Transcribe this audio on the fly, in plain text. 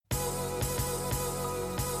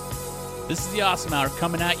This is the Awesome Hour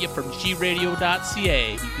coming at you from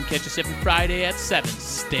GRadio.ca. You can catch us every Friday at 7.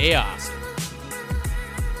 Stay awesome.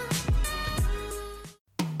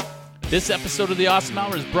 This episode of the Awesome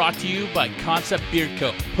Hour is brought to you by Concept Beard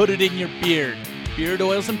Co. Put it in your beard. Beard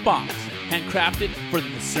oils and bombs. Handcrafted for the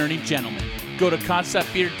discerning gentleman. Go to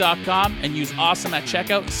conceptbeard.com and use awesome at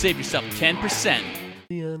checkout and save yourself 10%.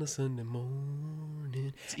 On a Sunday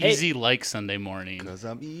morning. It's easy like Sunday morning. Because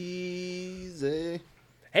I'm easy.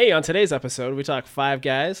 Hey, on today's episode, we talk Five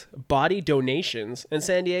Guys, body donations, and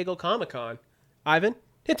San Diego Comic-Con. Ivan,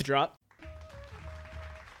 hit the drop.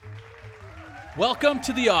 Welcome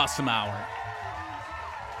to the Awesome Hour.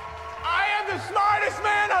 I am the smartest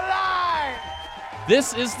man alive!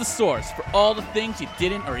 This is the source for all the things you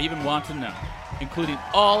didn't or even want to know, including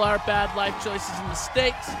all our bad life choices and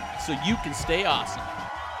mistakes, so you can stay awesome.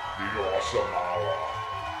 The Awesome Hour.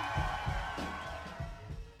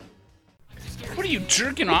 What are you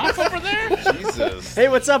jerking off over there? Jesus. Hey,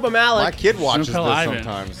 what's up? I'm Alec. My kid watches this Snoople Ivan.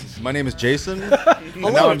 sometimes. My name is Jason. And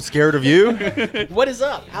now I'm scared of you. What is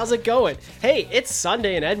up? How's it going? Hey, it's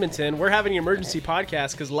Sunday in Edmonton. We're having an emergency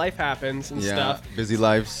podcast because life happens and stuff. Busy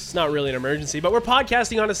lives. It's not really an emergency, but we're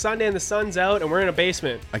podcasting on a Sunday and the sun's out and we're in a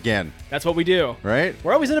basement. Again, That's what we do. right?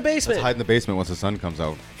 We're always in a Let's basement. hide in the basement once the sun comes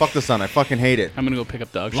out. Fuck the sun. I fucking hate it. I'm gonna go pick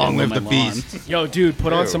up dog shit. Long on live my the lawn. beast. Yo, dude,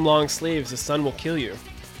 put on Ew. some long sleeves. The sun will kill you.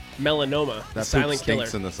 Melanoma, the That poop silent killer.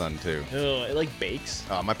 stinks in the sun, too. Ugh, it like bakes.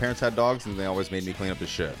 My parents had dogs, and they always made me clean up the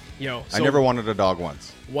shit. Yo, I never wanted a dog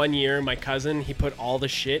once. One year, my cousin, he put all the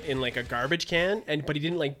shit in like a garbage can, but he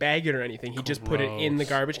didn't like bag it or anything. He just put it in the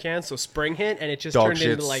garbage can. So spring hit, and it just Dog turned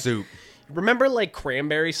shit into like soup. Remember like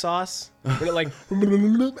cranberry sauce? When it like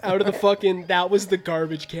out of the fucking that was the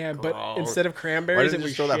garbage can, but instead of Why cranberries, didn't it you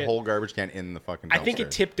was throw shit. that whole garbage can in the fucking dumpster? I think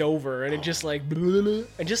it tipped over, and it just like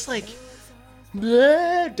and just like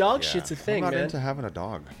dog shit's a thing, I'm not man. into having a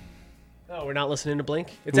dog. Oh, we're not listening to Blink.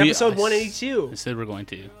 It's We- episode I 182. said we're going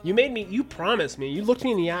to. You promised me. You looked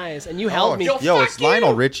me in the eyes, and you held me. Yo, it's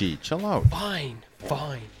Lionel Richie. Chill out. Fine.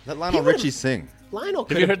 Let Lionel Richie sing. Lionel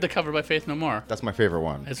Have you could heard the cover by Faith No More? That's my favorite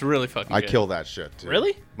one. It's really fucking I good. kill that shit, too.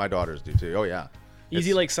 Really? My daughters do, too. Oh, yeah.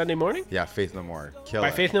 Easy It's- like Sunday morning Yeah, Faith No More. Kill by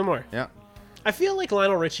it. Faith No More. Yeah. I feel like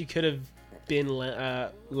Lionel Richie could have been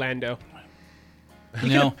Lando.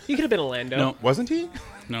 No, He could have been a Lando. No. Wasn't he?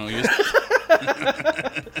 no, you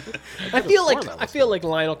I feel like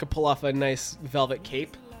Lionel could pull off a nice velvet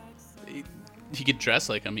cape. he could dress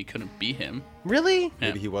like him. He couldn't be him. Really? Yeah.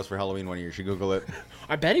 Maybe he was for Halloween one year. You should Google it.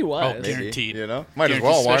 I bet he was. Oh, Maybe. guaranteed. You know? Might as Guaranteed,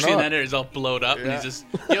 well. Why especially not? in that area, he's all blowed up, and Yeah. he's just,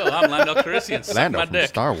 yo, I'm Lando Calrissian. Suck Lando my from dick.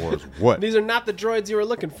 Star Wars. What? These are not the droids you were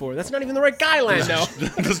looking for. That's not even the right guy, Lando.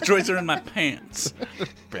 Those droids are in my pants.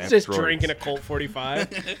 Band Just droids. drinking a Colt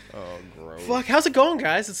 45. Oh, gross. Fuck, how's it going,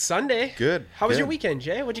 guys? It's Sunday. Good. How was your Good. weekend,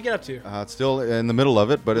 Jay? What'd you get up to? It's still in the middle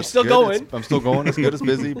of it, but it's still good. going? I'm still going. It's good. It's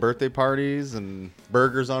busy. Birthday parties and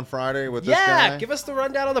burgers on Friday with this Yeah, guy. give us the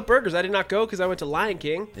rundown on the burgers. I did not go because I went to Lion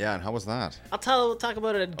King. Yeah, and how was that? We'll talk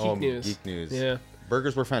about it at Geek News. Geek News. Yeah.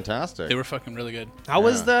 Burgers were fantastic. They were fucking really good. How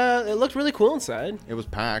was it looked really cool inside. It was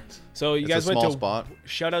packed. So you It's guys a went small to spot.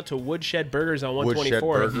 shout out to Woodshed Burgers on Woodshed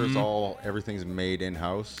 124. burgers, everything's made in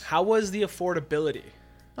house. How was the affordability?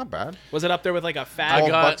 Not bad. Was it up there with like a fat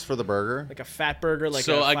 $12 for the burger. like a fat burger like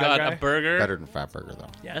So a I Five got Guy? a burger. Better than Fat Burger though.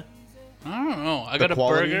 Yeah. I don't know. I got a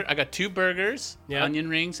quality? burger. I got 2 burgers, Yeah. onion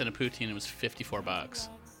rings, and a poutine. It was $54.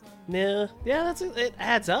 Yeah. Yeah, it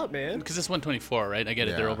adds up, man. Because it's 124, right? I get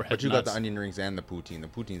it. They're overhead. But you got nuts. the onion rings and the poutine. The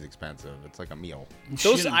poutine's expensive. It's like a meal. Those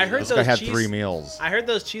Shouldn't I be, heard though. those I had cheese, 3 meals. I heard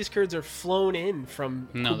those cheese curds are flown in from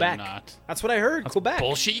No, Quebec. they're not. That's what I heard. Quebec.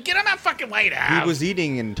 Bullshit. You get on that fucking White House. He was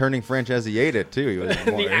eating and turning French as he ate it too. He was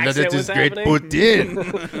accent was great happening.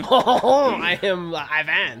 poutine. Oh, I am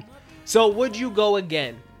Ivan. So would you go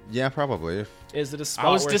again? Yeah, probably. Is it a spot I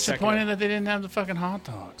was worth disappointed checking that they didn't have the fucking hot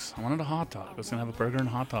dogs. I wanted a hot dog. I was gonna have a burger and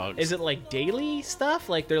hot dogs. out? Is it like daily stuff?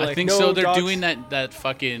 Like they're like I think no so. They're dogs? doing that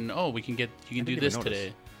fucking. Oh, you can do even this notice.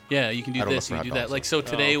 today. Yeah, you can do I don't this. look You for can do hot that. dogs, Like so,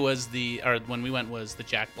 today was when we went was the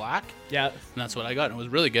Jack Black, Yeah, and that's what I got. And it was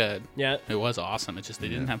really good. yeah. It was awesome. It's just they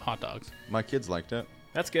didn't have hot dogs. My kids liked it.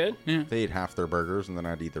 That's good. They ate half their burgers and then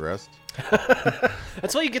I'd eat the rest.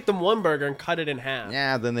 That's why you get them one burger and cut it in half.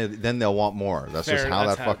 Yeah, then they'll want more. That's Fair, just how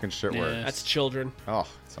that's that how- fucking shit Yeah. works. That's children. Oh,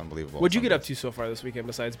 it's unbelievable. What'd you get up to so far this weekend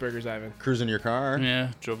besides burgers, Ivan? Cruising your car? Yeah,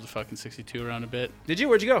 drove the fucking 62 around a bit. Did you?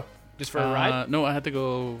 Where'd you go? Just for a ride? No, I had to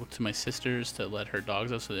go to my sister's to let her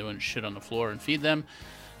dogs out so they wouldn't shit on the floor and feed them.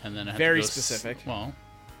 And then I had Very to go specific. Well,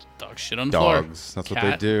 dogs shit on the floor. Dogs. That's what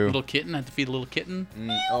they do. Little kitten. I had to feed a little kitten.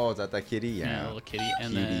 Oh, is that kitty? Yeah, Yeah. a little kitty.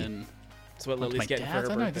 And Kitty. then That's what went to Lily's my getting for her dad's.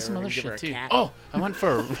 I birthday. know, did some We're other gonna give her shit a too. cat. Oh, I went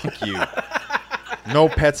for Cute. No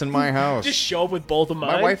pets in my house. Just show up with both of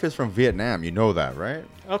mine. My wife is from Vietnam. You know that, right?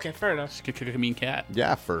 Okay, fair enough. Just kick a mean cat.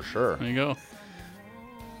 Yeah, for sure. There you go.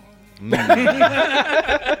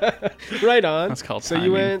 Right on. That's called So timing.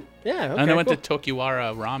 you went, yeah. Okay, And I went cool. to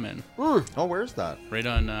Tokiwara Ramen. Oh, where's that? Right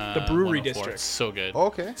on The brewery 104. district. It's so good.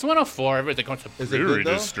 Okay. It's 104. Everything goes to Is it brewery good,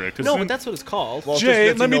 though? district. No, but that's what it's called. Well, Jay,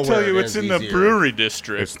 just let me know tell where you, it it's is in the easier. brewery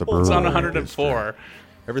district. It's the It's on brewery 104.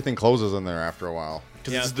 Everything closes in there after a while.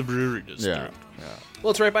 Because Yeah. it's the brewery Yeah. district. Yeah.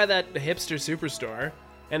 Well, it's right by that hipster superstore.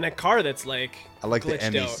 And that car that's like I like the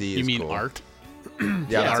glitched MEC. out. You is mean cool. art?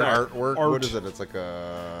 Yeah, it's the art. artwork. Art. What is it? It's like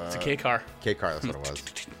a. It's a K car. K car. That's what it was.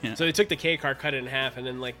 Yeah. So they took the K car, cut it in half, and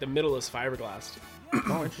then like the middle is fiberglass.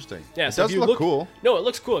 Oh, interesting. Yeah, it so does if you look cool. No, it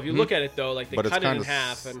looks cool. If you look at it though, like they But it's cut it in kinda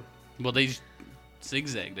half, and Well, they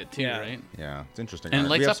zigzagged it too, Yeah. right? Yeah, it's interesting. And it art.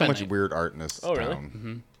 lights We have up so at much night. weird art in this Oh, really?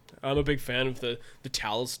 town. I'm a big fan of the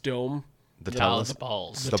Talus Dome, The Talus talus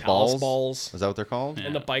balls. The Talus balls? balls, Is that what they're called?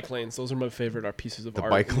 and the bike lanes. Those are my favorite art pieces of The art.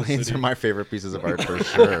 bike in the lanes city. are my favorite pieces of art for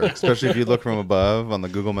sure. Especially if you look from above on the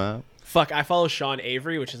Google map. Fuck, I follow Sean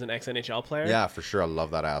Avery, which is an ex-NHL player. Yeah, for sure. I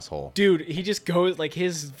love that asshole. Dude, he just goes like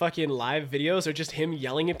his fucking live videos are just him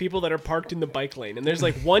yelling at people that are parked in the bike lane. And there's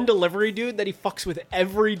like one delivery dude that he fucks with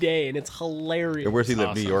every day, and it's hilarious. Where's he live?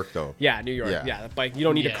 awesome. New York, though. Yeah, New York. Yeah. Yeah, the bike. You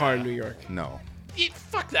don't need a car in Yeah. New York. No.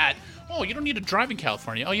 Fuck that. Oh, you don't need to drive in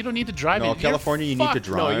California. Oh, you don't need to drive No, in California, you need to fucked.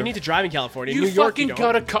 drive. No, you need to drive in California. You New York, fucking you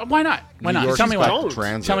got a don't. car. Why not? Why New not? York's Tell me got why. Don't.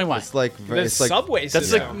 transit. Tell me why. It's like The it's like subway That's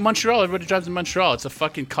system. like Montreal. Everybody drives in Montreal. It's a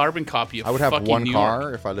fucking carbon copy of I would have fucking one New car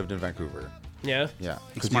York. if I lived in Vancouver. Yeah. Yeah,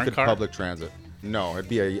 because you Smart could car? public transit. No, it'd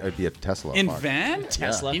be a Tesla. In fuck. van?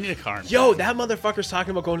 Tesla. You need a car. Yo, that motherfucker's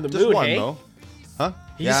talking about going to the Just moon, one hey? though. Huh?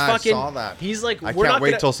 He's yeah, fucking, I saw that. He's like, I we're can't not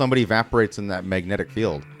wait gonna, till somebody evaporates in that magnetic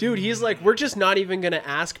field. dude. He's like, we're just not even gonna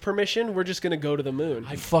ask permission. We're just gonna go to the moon.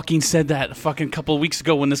 I fucking said that a fucking couple of weeks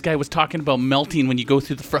ago when this guy was talking about melting when you go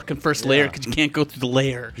through the fucking first layer because you can't go through the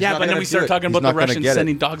layer. Yeah, not but and then gonna we do started it. talking He's about not the gonna Russians get it.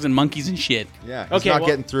 sending dogs and monkeys and shit. Yeah, he's Okay, not well,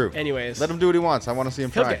 getting through. anyways. Let him do what he wants. I want to see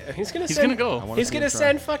him try. Okay, he's gonna He's send, gonna go. I wanna He's see him gonna try.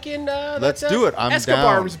 send fucking. Let's do it. I'm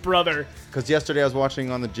Escobar's down. brother. Because yesterday I was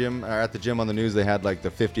watching on the gym at the gym on the news. They had like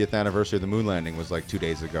the 50th anniversary of the moon landing was like 2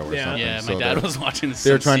 days ago or Yeah. something. Yeah, my So dad they're- was watching this.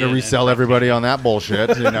 They were trying to CNN. resell everybody on that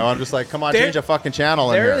bullshit. You know, I'm just like, come on, There- change a fucking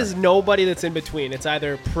channel in There here. is nobody that's in between. It's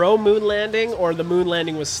either pro moon landing or the moon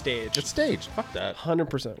landing was staged. It's staged. Fuck that.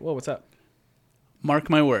 100%. Whoa, what's up?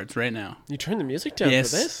 Mark my words right now. You turn the music down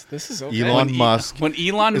Yes. for this? This is okay. Elon Musk When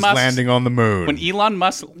Elon is Musk landing on the moon. When Elon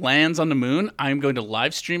Musk lands on the moon, I'm going to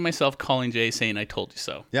live stream myself calling Jay saying I told you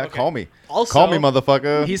so. yeah, call me. Also, call me,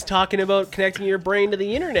 motherfucker. He's talking about connecting your brain to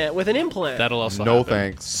the internet with an implant. That'll also no happen.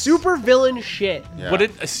 thanks. Super villain shit. Yeah. What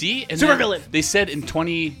did see? And Super then villain. They said in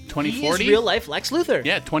 2040. He is real life Lex Luthor.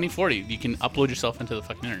 Yeah, 2040. You can upload yourself into the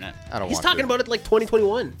fucking internet. I don't He's want talking to. about it like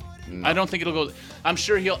 2021. I don't think it'll go. I'm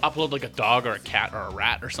sure he'll upload like a dog or a cat or a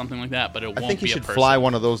rat or something like that, but it I won't think he be should a person. fly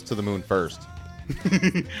one of those to the moon first.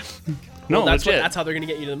 No, Well, that's legit. that's how they're gonna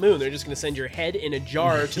get you to the moon. They're just gonna send your head in a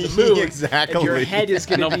jar to the moon. Exactly. And your head is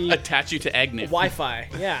And gonna they'll be attach you to Agnew. Wi-Fi.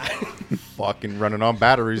 Yeah. Fucking running on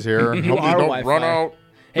batteries here. You Hope are don't Wi-Fi. run out.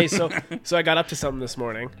 Hey, so I got up to something this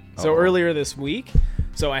morning. So earlier this week,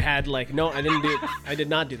 so I had like I did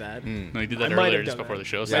not do that. No, you did I that might earlier have just done before that. the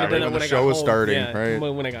show I Yeah, did started. right that when when the I show got was home. starting, Yeah, right.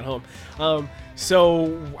 when I got home.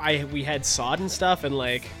 So we had sod and stuff and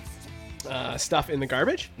like stuff in the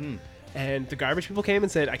garbage, and the garbage people came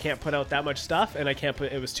and said I can't put out that much stuff, and I can't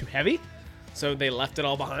put it was too heavy. So they left it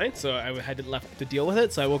all behind. So I had to left to deal with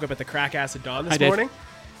it. So I woke up at the crack ass at dawn this I did. morning,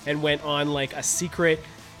 and went on like a secret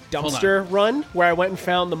dumpster run where I went and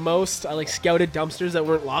found the most. I like scouted dumpsters that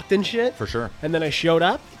weren't locked and shit. For sure. And then I showed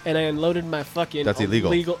up and I unloaded my fucking. That's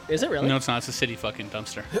illegal. Is it really? No, it's not. It's a city fucking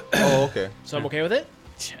dumpster. Oh, okay. So I'm okay with it.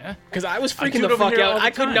 Yeah. Because I was I freaking do it the over fuck here all out. the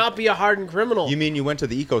I could time. not be a hardened criminal. You mean you went to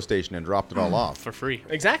the eco station and dropped it all off? For free.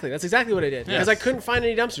 Exactly. That's exactly what I did. Because I couldn't find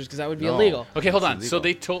any dumpsters because that would be No. illegal. Okay, hold on. It's So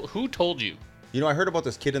illegal. who told you? You know, I heard about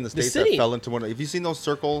this kid in the States that city. fell into one. Have you seen those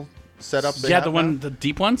circle setups? they Yeah, have the now? one, the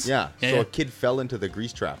deep ones. Yeah. yeah. So a kid fell into the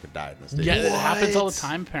grease trap and died in the States. Yeah, it happens all the What?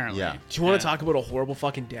 time apparently. Yeah. Do you want to talk about a horrible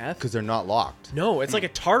fucking death? Because they're not locked. No, it's like a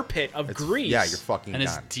tar pit of It's- grease. Yeah, you're fucking And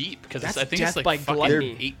it's done. deep because That's I think death it's like by fucking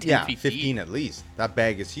gluttony. 18 Yeah, feet 15 deep. at least. That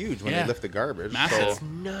bag is huge when Yeah. they lift the garbage. Massive. So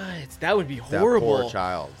nuts. That would be that horrible. poor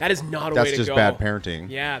child. That is not a That's way to just go. bad parenting.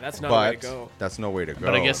 Yeah, that's not a way to But go. that's no way to go.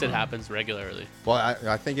 But I guess it happens regularly. Well,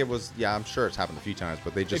 I think it was. Yeah, I'm sure it's happened a few times,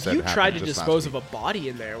 but they just If said you it happened tried to just last dispose week. of a body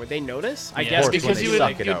in there, would they notice? I Yeah, guess course, because when because they you would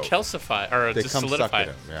suck it you'd out. calcify or They just come solidify suck it.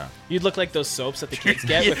 it. Yeah. you'd look like those soaps that the kids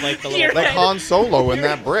get with like the little. Like Han Solo in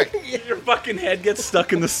that brick. Your fucking head gets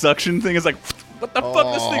stuck in the suction thing. It's like, what the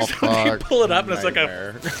fuck? This Oh, thing's you fuck. pull it up and it's like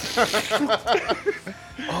a. Nightmare.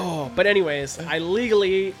 Oh, but anyways, I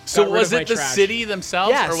legally So got rid was of my it the trash. city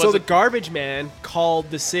themselves? Yeah, or was so the it garbage man called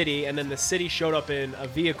the city, and then the city showed up in a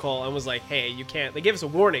vehicle and was like, hey, you can't. They gave us a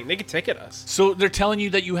warning. They could ticket us. So they're telling you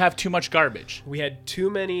that you have too much garbage. We had too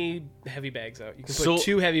many heavy bags out. You can put So-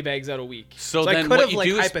 2 heavy bags out a week. So I then could what have, you like,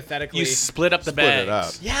 do is hypothetically. you split up the Split bags. it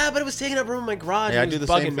up. Yeah, but it was taking up room in my garage. Yeah, I and it do was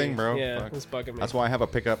the same bugging thing, me. bro. Yeah, Fuck. it was bugging me. That's why I have a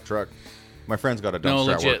pickup truck. My friend's got a dumpster No, at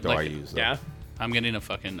work, legit, though. like- I use. Though. Yeah. I'm getting a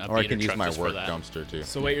fucking Or I beater can use truck my just for work that. dumpster too.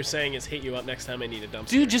 So what you're saying is hit you up next time I need a dumpster.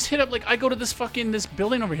 Dude, just hit up, like, I go to this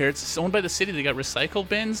building over here. It's owned by the city. They got recycle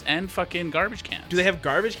bins and fucking garbage cans. Do they have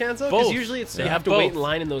garbage cans though? Because Both. usually it's They you have have to wait both. in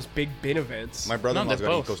line in those big bin events. My brother-in-law's they're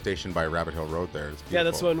got an both. eco station by Rabbit Hill Road there. It's Yeah,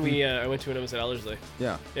 that's beautiful. when I went to when I was at Ellerslie.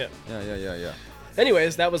 Yeah. Yeah. Yeah.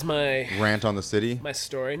 Anyways, that was my Rant on the city.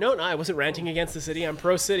 story. No, I wasn't ranting against the city. I'm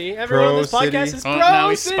pro city. Everyone on this Pro-city. podcast is Oh, pro now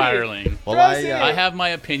he's city. spiraling. Well, Pro I, city. I have my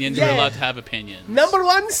opinions. Yeah. You're allowed to have opinions. Number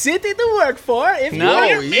 1 city to work for. If No,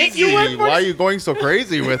 you, easy. if you work for Why are you going so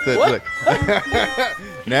crazy with it? What?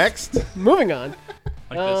 Next. Moving on.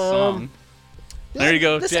 Like this song. There you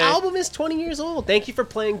go, This Jay. album is 20 years old. Thank you for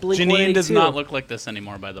playing Blink Janine does 182. not look like this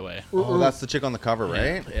anymore, by the way. Oh, that's the chick on the cover,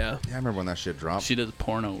 right? Yeah. Yeah, I remember when that shit dropped. She does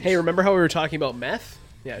pornos. Hey, remember how we were talking about meth?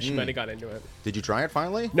 Yeah, she might have got into it. Did you try it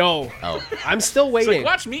finally? No. Oh. I'm still It's waiting. like,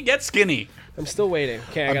 watch me get skinny. I'm still waiting.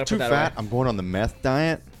 Okay, I I'm gotta too put that fat. away. I'm going on the meth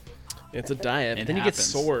diet. It's a diet. It then you get happens.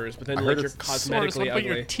 sores, but then I like heard you're it's Sores, cosmetically what about ugly.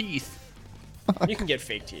 your teeth? You can get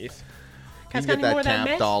fake teeth. You Guys, can got get any more that of that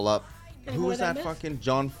tamped meth? all up. Any Who more was of that that meth? fucking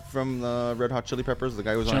John from the Red Hot Chili Peppers? The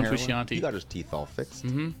guy who was John on heroin? Frusciante. He got his teeth all fixed.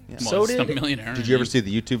 Mm-hmm. Yeah. Well, So it's a did- millionaire. Did you ever see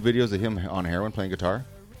the YouTube videos of him on heroin playing guitar?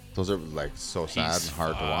 Those are like so sad He's and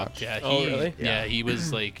hard to fucked. watch. Yeah, Oh, really? Yeah, he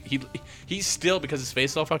was like he's still, because his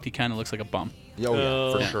face is all fucked. He kind of looks like a bum. Yeah, oh,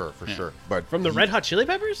 yeah, for Yeah. sure, for Yeah. sure. But From the Red Hot Chili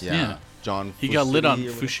Peppers? yeah, Yeah. John. He got lit on Fucili or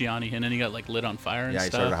whatever. Fusciani, and then he got like lit on fire and Yeah, he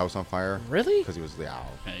stuff. started a house on fire. Really? Because he was Yeah,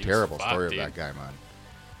 he was terrible fucked, story dude. of that guy, man.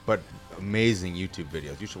 But amazing YouTube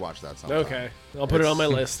videos. You should watch that sometime. Okay. I'll put it on my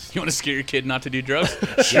list. You want to scare your kid not to do drugs?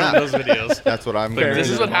 Show Yeah. him those videos. That's what I'm Like, gonna this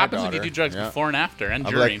do is to what my happens when you daughter. do drugs Yeah. before and after and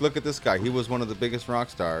I'm during. like, look at this guy. He was one of the biggest rock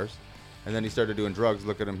stars, and then he started doing drugs.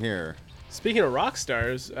 Look at him here. Speaking of rock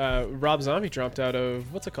stars, Rob Zombie dropped out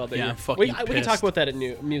of what's it called? That Yeah, year? I'm fucking we can talk pissed. about that at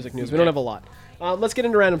music news. We don't have a lot. Let's get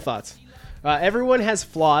into random thoughts. Everyone has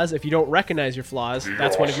flaws. If you don't recognize your flaws,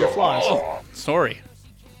 that's one of your flaws. Oh, sorry.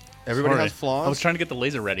 Everybody Sorry. has flaws. I was trying to get the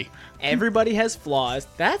laser ready. Everybody has flaws.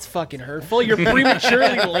 That's fucking hurtful. You're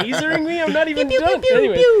prematurely lasering me. I'm not even done.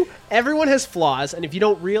 Anyway, everyone has flaws, and if you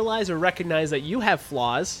don't realize or recognize that you have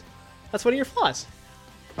flaws, that's one of your flaws.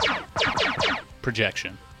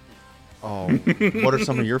 Projection. Oh, what are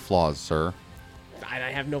some of your flaws, sir? I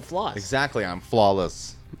have no flaws. Exactly, I'm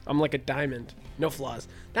flawless. I'm like a diamond. No flaws.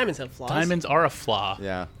 Diamonds have flaws. Diamonds are a flaw.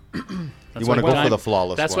 Yeah. That's You want to why go for the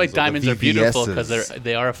flawless That's ones, why the diamonds are beautiful, VVSs. because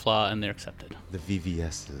they are a flaw and they're accepted. The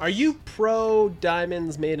VVSs. Are you pro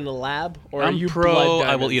diamonds made in a lab, or are I'm you pro. blood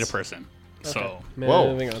I will eat a diamonds? person. So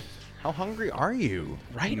Whoa. Moving on. How hungry are you?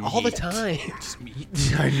 Right, all the Meat. time. just meat.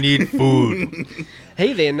 I need food.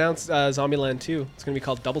 Hey, they announced Zombieland 2. It's going to be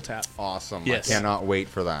called Double Tap. Awesome. Yes. I cannot wait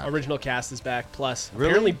for that. Original cast is back. Plus, Really?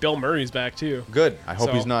 apparently Bill Murray's back too. Good. I hope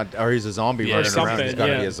So- he's not, or he's a zombie Yeah, running or around. He's something, got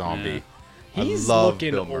to yeah. be a zombie. He's I love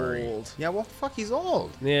looking Bill Murray. old. Yeah, well, fuck, he's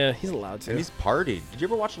old. Yeah, he's allowed to. And he's partied. Did you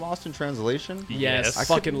ever watch Lost in Translation? Yes, I Yes.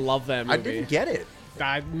 fucking love that movie. I didn't get it.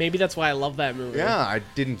 Maybe that's why I love that movie. Yeah, I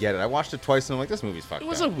didn't get it. I watched it twice and I'm like, this movie's fucked It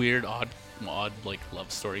was a up. weird, odd like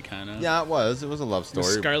love story kind of. Yeah, it was. It was a love story.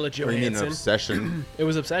 Scarlett Or you mean an Johansson. obsession? It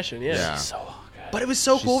was Obsession, yeah. Yeah. So good. But it was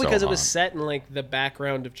so She's cool so because it was hot. set in like the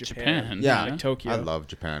background of Japan. Japan. Yeah. Like Tokyo. I love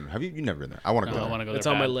Japan. Have you never been there? I want to No, go I there. want to go there. It's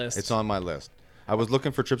on my bad. list. It's on my list. I was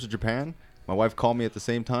looking for trips to Japan. My wife called me at the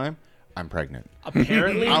same time. I'm pregnant.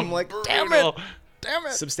 Apparently, I'm like, damn it. Damn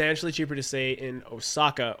it. substantially cheaper to stay in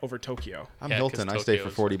Osaka over Tokyo. I'm Yeah, 'cause Hilton. I stay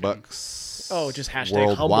for Tokyo's $40. Oh, just hashtag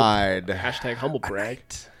worldwide. humble. Hashtag humble brag.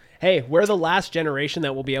 Hey, we're the last generation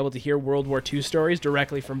that will be able to hear World War II stories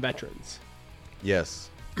directly from veterans.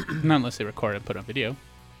 Yes. Not unless they record it and put on video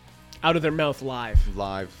Out of their mouth live.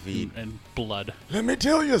 Live feed. and blood. Let me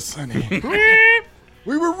tell you, Sonny.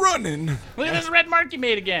 We were running. Look at this red mark you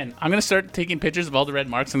made again. I'm gonna start taking pictures of all the red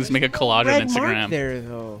marks and just make a collage on Red Instagram. mark there,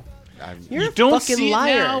 though. I'm- You're a Don't fucking see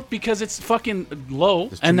liar. it now because it's fucking low.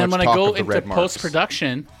 There's too And then much when I talk go of the into red marks. post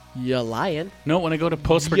production, You're lying. no, when I go to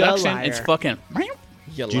post production, liar. it's fucking.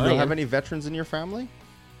 You're Do you lying. not have any veterans in your family?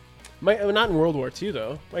 Not in World War II,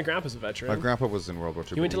 though. My grandpa's a veteran. My grandpa was in World War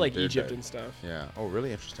II. he went but to like did Egypt die. and stuff. Yeah. Oh,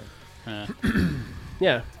 really? Interesting.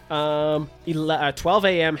 Yeah. 12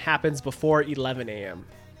 a.m. happens before 11 a.m.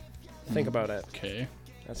 Think about it. Okay.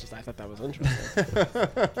 I thought that was interesting.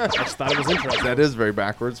 I just thought it was interesting. That is very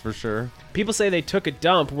backwards for sure. People say they took a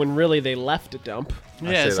dump when really they left a dump.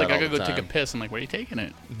 Yeah, it's say like that I all gotta the go take a time. piss. I'm like, where are you taking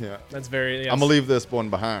it? Yeah. That's very. Yes. I'm gonna leave this one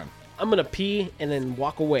behind. I'm gonna pee and then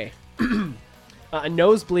walk away. A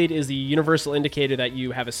nosebleed is the universal indicator that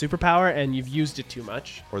you have a superpower and you've used it too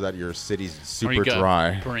much. Or that your city's Or super you got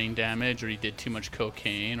dry. brain damage, or you did too much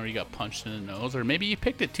cocaine, or you got punched in the nose, or maybe you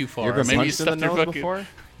picked it too far. You or ever been maybe you punched in the stuffed your nose fucking. before?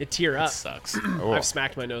 You tear That up. sucks. Oh. I've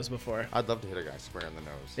smacked my nose before. I'd love to hit a guy square in the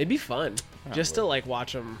nose. It'd be fun just to would. like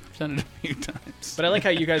watch them. I've done it a few times. But I like how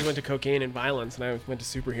you guys went to cocaine and violence, and I went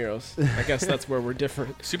to superheroes. I guess that's where we're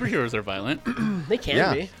different. Superheroes are violent. They can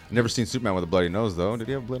Yeah. be. Never seen Superman with a bloody nose though. Did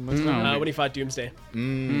he have a bloody nose? No. When he fought Doomsday.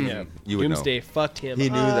 Yeah. You would Doomsday fucked him. He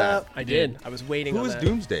knew up. that. I did. I was waiting Who on was that.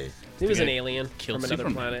 Doomsday? He was The an guy alien killed from another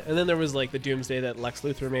Superman. planet. And then there was like the Doomsday that Lex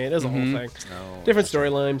Luthor made. It was a whole thing. No. Different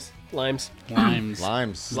storylines. Limes. Limes.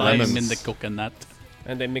 Limes. Lime Lemons. in the coconut.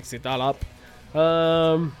 And they mix it all up.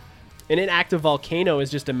 An inactive volcano is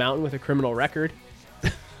just a mountain with a criminal record.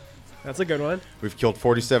 That's a good one. We've killed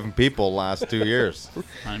 47 people last 2 years.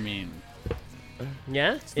 I mean,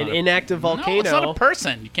 Yeah? An not a- inactive volcano no, it's not a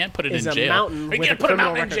person. You can't put it is in a jail. mountain Are you with gonna a put a criminal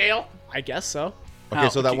mountain in record. jail? I guess so. Okay, How?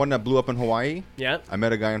 so that Okay. one that blew up in Hawaii, Yeah. I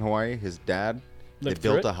met a guy in Hawaii. His dad, Lived they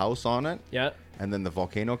through built it? a house on it, Yeah. and then the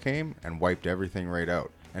volcano came and wiped everything right out.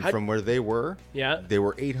 And How- from where they were, Yeah. they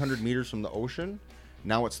were 800 meters from the ocean.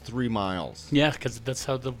 Now it's 3 miles Yeah, because that's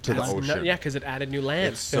how the to the land- ocean. Yeah, because it added new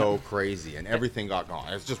land. It's so crazy, and everything got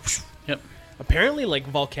gone. It's just Yep. Apparently, like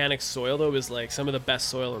volcanic soil though is like some of the best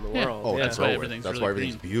soil in the Yeah. world. oh, yeah. that's why why everything's that's really why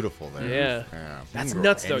everything's green. beautiful there. Yeah. That's You can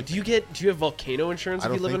nuts grow though. Do anything. you have volcano insurance I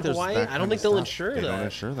if you don't live in think there's Hawaii? that I don't kind think of they'll stuff. insure They that. don't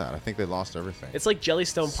insure that. I think they lost everything. It's like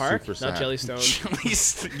Jellystone Park, Super not sad.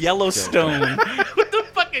 Jellystone. Yellowstone. What the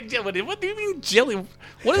fucking jelly? What do you mean jelly?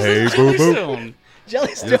 What is Hey, this boo-boo. Jellystone?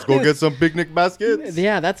 Jellystone. Let's go get some picnic baskets.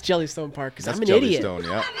 Yeah, that's Jellystone Park. Because That's I'm an idiot. Jellystone,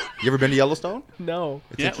 yeah. You ever been to Yellowstone? No.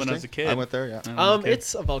 It's Yeah, when I was a interesting. kid. I went there, yeah. Okay.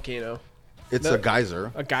 It's a volcano. It's No, a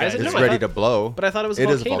geyser. A geyser? It's No, I ready thought- to blow. but I thought it was a It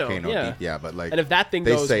is volcano, a volcano. yeah. Deep, yeah, but like And if that thing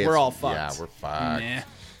they goes, say we're it's- all fucked. Yeah, we're fucked.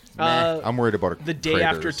 Nah. Nah, I'm worried about the day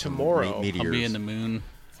after tomorrow, I'll Meteors. I'll be in the moon.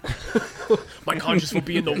 My conscience will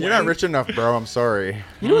be in the You're not rich enough, bro. I'm sorry.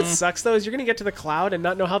 You know what sucks though is you're gonna get to the cloud and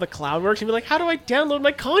not know how the cloud works and be like, how do I download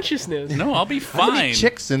my consciousness? No, I'll be How many fine.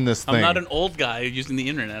 chicks in this thing? I'm not an old guy using the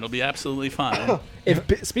internet. It'll be absolutely fine.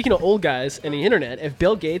 Speaking of old guys and the internet, if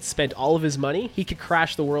Bill Gates spent all of his money, he could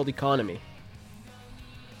crash the world economy.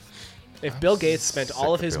 If Bill Gates spent sick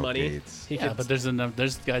all of of his Bill money, Gates. he Yeah, could. but there's enough.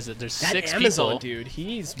 There's guys that there's That 6 Amazon people. dude,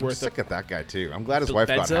 he's I'm worth sick a of that guy too. I'm glad his wife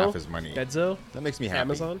got half his money. Bedzo, That makes me happy.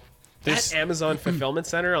 Amazon. There's- That Amazon fulfillment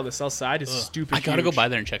center on the south side is stupid. I gotta go huge. by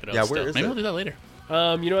there and check it out. Yeah, still. where is Maybe it? I'll do that later.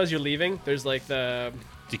 You know, as you're leaving, there's like the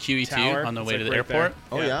The QE2 tower on the It's, way like, to the right there. airport.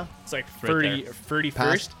 Oh, yeah? It's like Right 30, there. 31st.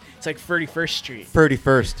 Past- It's like 31st Street.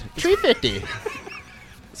 31st. 350.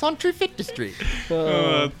 It's on 350 Street.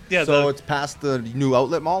 Yeah, So it's past the new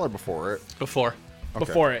outlet mall or before it? before.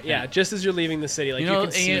 Before it, yeah, just as you're leaving the city, like You you, know,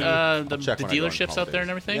 can see. the check when I go on dealerships out there and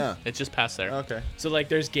everything. Yeah. It's just past there. Okay. So like,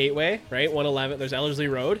 there's Gateway, right? 111. There's Ellerslie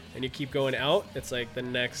Road, and you keep going out. It's like the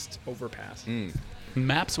next overpass.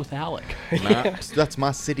 Maps with Alec. Maps. That's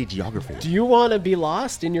my city geography. Do you want to be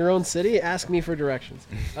lost in your own city? Ask me for directions.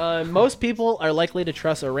 Most people are likely to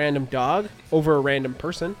trust a random dog over a random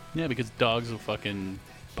person. Yeah, because dogs will fucking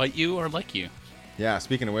bite you or like you. Yeah,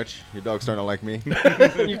 speaking of which, your dog's starting to like me.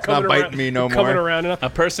 You're coming biting around- me no you're coming more. around enough. A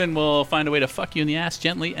person will find a way to fuck you in the ass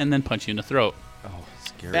gently and then punch you in the throat. Oh,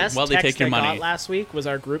 scary. Best While they text take your I money. got last week was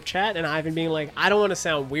our group chat, and Ivan being like, "I don't want to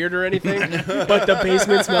sound weird or anything, but the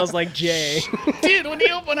basement smells like Jay." Dude,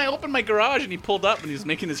 when I opened my garage and he pulled up and he was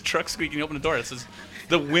making his truck squeak and he opened the door, it says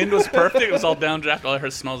the wind was perfect. It was all downdraft. All I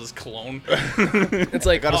heard smells is cologne. It's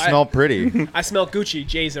like, Gotta oh, smell pretty. I smell Gucci.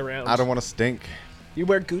 Jay's around. I don't want to stink. You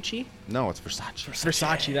wear Gucci? No, it's Versace.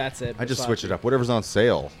 Versace. That's it. I just Versace. switch it up. Whatever's on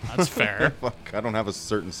sale. That's fair. Fuck, I don't have a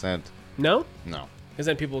certain scent. No, No. because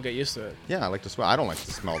then people will get used to it. Yeah, I like to smell. I don't like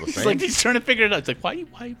to smell the It's same. like he's trying to figure it out. It's like, why you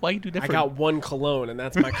do I different? got one cologne, and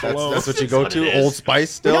that's my cologne. That's what you go what to? it is. Old Spice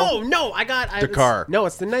still? No, I Dakar. No,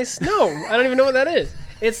 it's the nice. No, I don't even know what that is.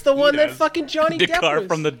 It's the one that does. fucking Johnny the Depp car was.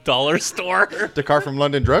 from the dollar store. Dakar from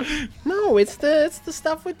London Drugs? No, it's the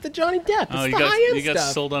stuff with the Johnny Depp. It's Oh, the you got high-end you got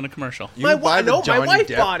stuff. sold on a commercial. You buy the my Johnny wife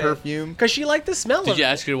Depp bought perfume? it because she liked the smell Did of you it.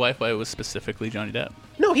 ask your wife why it was specifically Johnny Depp?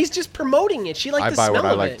 No, he's just promoting it. She liked I the buy smell what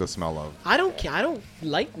I of like it. the smell of. I don't care. I don't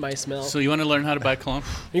like my smell. So you want to learn how to buy cologne?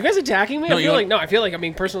 Are you guys attacking me? No, I you feel want- like no. I feel like I'm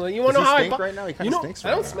being personal. You want to Does know he how I stink right now? He kinda you know, stinks I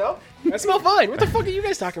right don't now. smell. I smell fine. What the fuck are you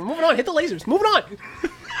guys talking? Moving on. Hit the lasers. Moving on.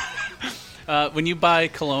 When you buy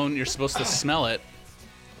cologne, you're supposed to smell it,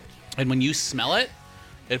 and when you smell it,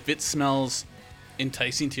 if it smells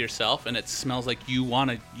enticing to yourself and it smells like you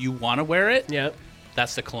wanna wear it, Yeah.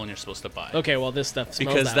 that's the cologne you're supposed to buy. Okay, well, this stuff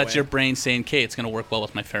smells Because that that's way. your brain saying, "Okay, it's gonna work well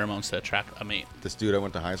with my pheromones to attract a mate." This dude I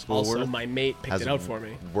went to high school Also, with my mate picked has it out for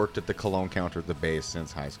me. worked at the cologne counter at the base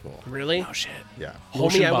since high school. Really? Oh shit. Yeah.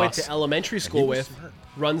 Motion Homie I went boss. to elementary school he was with smart.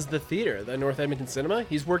 runs the theater, the North Edmonton Cinema.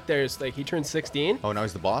 He's worked there. Like he turned 16, Oh, now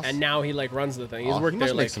he's the boss? and now he like runs the thing. He's Oh, worked he there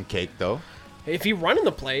must like make some cake, though. if he running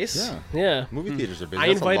the place. Yeah. Yeah. Movie theaters are busy. I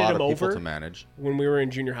That's invited a lot him of people over. to manage. When we were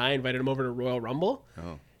in junior high, I invited him over to Royal Rumble.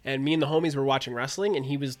 Oh. And me and the homies were watching wrestling, and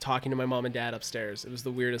he was talking to my mom and dad upstairs. It was the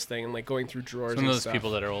weirdest thing, and like going through drawers. Some and of those stuff. people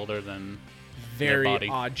that are older than Very their body.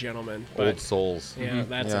 odd gentleman. Old But souls. yeah,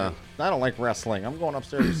 that's Yeah. it. I don't like wrestling. I'm going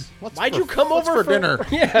upstairs. Why'd you come what's over for dinner?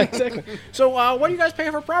 Yeah, exactly. So, what do you guys pay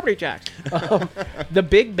for property tax? The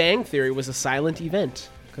Big Bang Theory was a silent event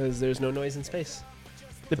because there's no noise in space.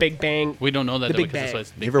 The Big Bang. We don't know that The though, Big because that's Bang. why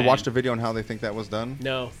it's Big You ever Bang. watched a video on how they think that was done?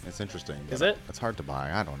 No, It's interesting. Is but it? It's hard to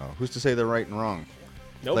buy. I don't know. Who's to say they're right and wrong?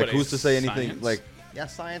 nobody. Like, who's to say anything? Science? Like, yeah,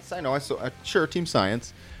 science. I know. Sure, team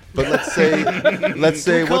science. But let's say,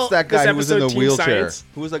 call what's that this guy who was in the episode Team wheelchair? Science?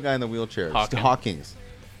 Who was that guy in the wheelchair? Hawking. Hawking's.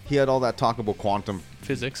 He had all that talk about quantum.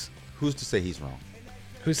 Physics. Who's to say he's wrong?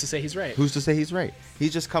 Who's to say he's right? Who's to say he's right?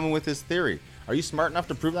 He's just coming with his theory. Are you smart enough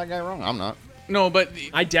to prove that guy wrong? I'm not. No, but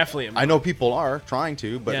I definitely am. I know people are trying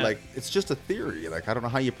to, but Yeah. like, it's just a theory. Like, I don't know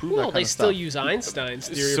how you prove that Well, kind they of still stuff. use Einstein's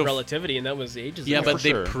theory So- of relativity, and that was ages yeah, ago. but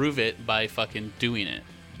they sure. prove it by fucking doing it.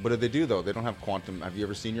 What do they do though? They don't have quantum. Have you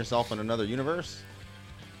ever seen yourself in another universe?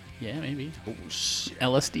 Yeah, maybe. Oh shit!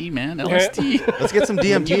 LSD, man, LSD. Let's get some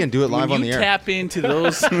DMT and do it live when on you the air. tap into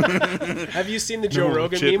those, Have you seen the Joe No,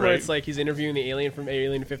 Rogan shit, meme where right. it's like he's interviewing the alien from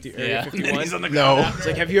Alien 50 Area yeah, 51? he's on the No. ground. It's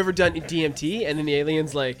like, have you ever done DMT? And then the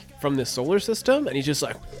alien's like, from the solar system? And he's just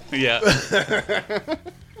like, Yeah,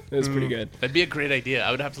 it was pretty good. that'd be a great idea.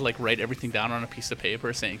 I would have to like write everything down on a piece of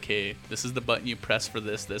paper, saying, "Okay, this is the button you press for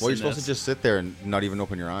this, this, Well, you're and supposed this." to just sit there and not even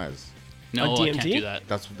open your eyes. No, On I can't DMT? do that.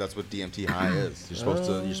 That's what DMT high is.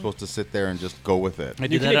 You're supposed to sit there and just go with it. I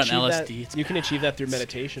do that on LSD. It's you can achieve that through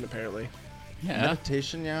meditation, apparently. yeah.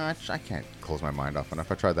 Meditation, yeah, I can't close my mind off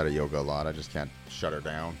enough. I tried that at yoga a lot. I just can't shut her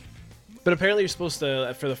down. But apparently, you're supposed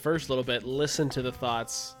to, for the first little bit, listen to the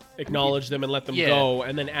thoughts, acknowledge them, and let them Yeah. go.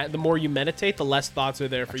 And then the more you meditate, the less thoughts are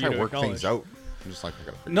there for I you try to to work acknowledge. things out. I'm just like, I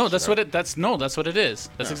gotta figure No, this that's shit what out. that's what it is.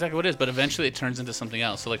 That's Yeah. exactly what it is. But eventually, it turns into something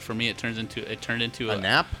else. So, like for me, it turned into A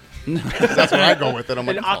nap? That's where I go with it. I'm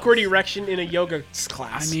like, An awkward erection in a yoga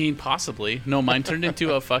class. I mean, possibly. No, mine turned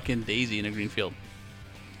into a fucking daisy in a green field.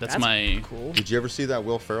 That's my. cool. Did you ever see that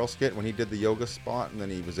Will Ferrell skit when he did the yoga spot and then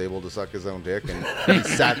he was able to suck his own dick and he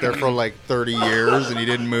sat there for like 30 years and he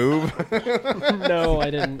didn't move? No, I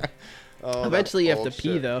didn't. Oh, Eventually, you that's have to pee,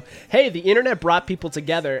 bullshit. though. Hey, the internet brought people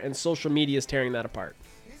together, and social media is tearing that apart.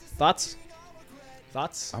 Thoughts?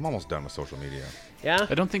 Thoughts? I'm almost done with social media. Yeah?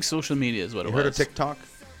 I don't think social media is what You it heard was. of TikTok?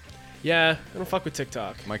 Yeah, I don't fuck with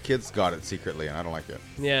TikTok. My kids got it secretly and I don't like it.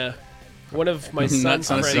 Yeah. One of my That's son's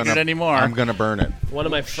not a friends, secret anymore. I'm gonna burn it. one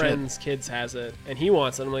of my shit. friends' kids has it, and he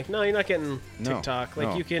wants it. I'm like, no, you're not getting No, TikTok. Like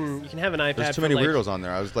no. you can have an iPad. There's too for, many like, weirdos on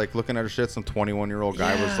there. I was like looking at her shit. Some 21-year-old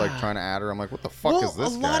guy was like Yeah. trying to add her. I'm like, what the fuck Well, is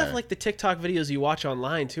this a guy? lot of like the TikTok videos you watch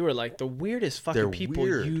online too are like the weirdest fucking They're people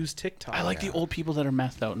weird. use TikTok. I like the old people that are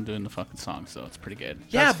mathed out and doing the fucking songs, so it's pretty good.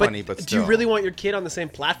 Yeah, That's but, funny, but do you still. really want your kid on the same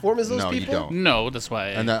platform as those No, you people? don't. No, that's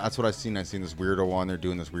why. And that's what I've seen. I've seen this weirdo on there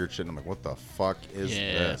doing this weird shit. And I'm like, what the fuck is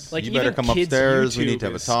Yeah. this? Like, you better even come kids' upstairs. We YouTube need to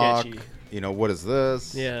have a is talk. sketchy. You know, what is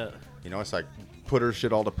this? Yeah. You know, it's like put her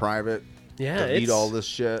shit all to private. Yeah, delete it's- all this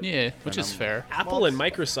shit. yeah, which And is I'm- fair. Apple and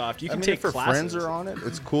Microsoft, you I can mean, take if her classes. friends are on it,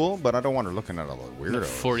 it's cool, but I don't want her looking at all the weirdos.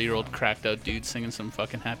 40-year-old cracked out dude singing some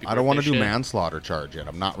fucking happy. I don't want to birthday do shit. manslaughter charge yet.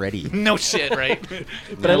 I'm not ready. No shit, right?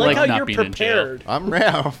 But I like how not you're being in jail. prepared. I'm ready.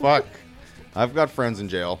 Oh, fuck. I've got friends in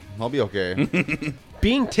jail. I'll be okay.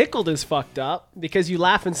 Being tickled is fucked up because you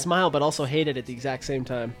laugh and smile, but also hate it at the exact same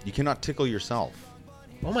time. You cannot tickle yourself.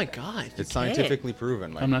 Oh my god! you It's can't. scientifically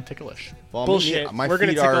proven. Like, I'm not ticklish. well, Bullshit. My We're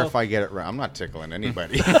gonna feet are tickle- if I get it right. I'm not tickling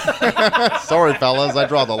anybody. Sorry, fellas. I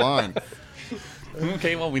draw the line.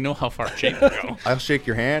 Okay, well, we know how far shape to go. I'll shake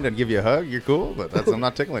your hand and give you a hug. You're cool, but I'm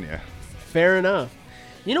not tickling you. Fair enough.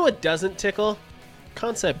 You know what doesn't tickle?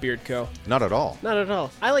 Concept Beard Co. Not at all. Not at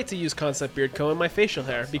all. I like to use Concept Beard Co. in my facial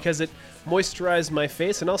hair because it moisturizes my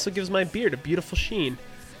face and also gives my beard a beautiful sheen.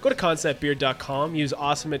 Go to conceptbeard.com. Use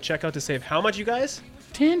awesome at checkout to save how much, you guys?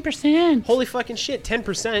 10%. Holy fucking shit,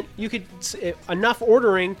 10%. You could, enough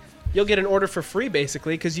ordering, you'll get an order for free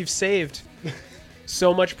basically because you've saved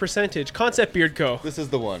so much percentage. Concept Beard Co. This is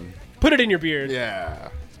the one. Put it in your beard. Yeah.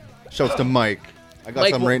 Shouts to Mike. I got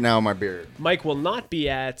Mike some will- right now in my beard. Mike will not be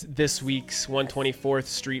at this week's 124th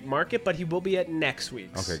Street Market, but he will be at next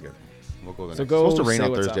week's. Okay, good. We'll go the So next. go It's supposed to rain say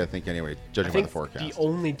on what's Thursday, up. I think, anyway, I judging by think the forecast. the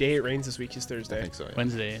only day it rains this week is Thursday. I think so, yeah.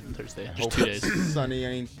 Wednesday and Thursday. Just Hope 2 it's days. sunny.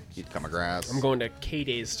 I need to cut my grass. I'm going to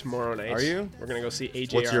K-Days tomorrow night. Are you? We're gonna go see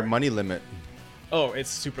AJR. What's your money limit? Oh, it's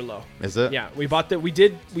super low. Is it? Yeah, we spent the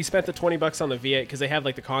 $20 on the VIP because they have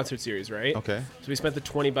like the concert series, right? Okay. So we spent the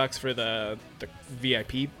 $20 for the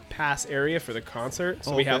VIP pass area for the concert.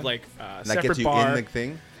 So Oh, we okay. have like And that separate gets you bar. in the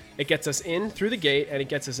thing? It gets us in through the gate, and it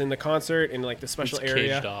gets us in the concert in like the special It's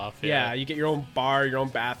area. caged off, Yeah. yeah. you get your own bar, your own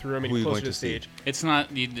bathroom, and Who are you're you closer going to the to see?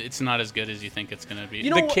 stage. It's not as good as you think it's gonna be. You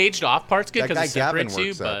know The what- caged off part's good That because guy it Gavin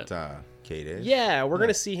separates you, works but at K-Days. Yeah, we're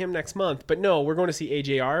gonna see him next month, but no, we're going to see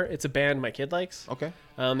AJR. It's a band my kid likes. Okay.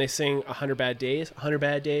 They sing 100 Bad Days. 100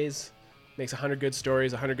 Bad Days makes 100 good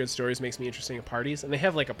stories. 100 good stories makes me interesting at parties, and they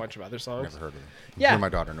have like a bunch of other songs. Never heard of it. I'm Yeah. sure my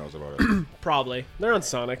daughter knows about it. Probably they're on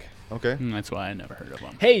Sonic. Okay. that's why I never heard of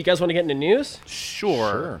them. Hey, you guys want to get into news?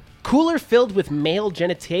 Sure. Cooler filled with male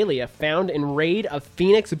genitalia found in raid of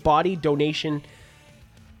Phoenix body donation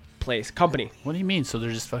company. What do you mean? So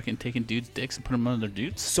they're just fucking taking dudes' dicks and putting them on their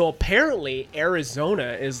dudes? So apparently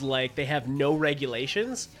Arizona is like they have no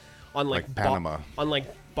regulations on Like Panama. on like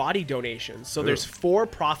body donations. So there's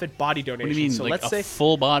for-profit body What donations. do you mean? So Like let's a say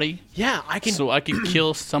full body? yeah, I can. So I could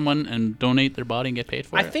kill someone and donate their body and get paid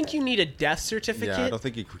for I it? think you need a death certificate. Yeah, I don't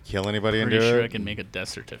think you could kill anybody and Pretty do sure it. I can make a death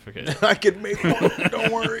certificate. I could make one.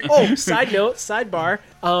 Don't worry. Oh, side note, sidebar.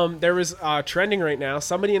 There was trending right now.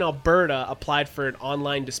 Somebody in Alberta applied for an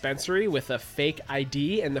online dispensary with a fake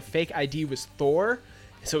ID, and the fake ID was Thor.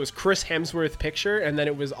 So it was Chris Hemsworth picture, and then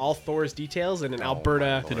it was all Thor's details in an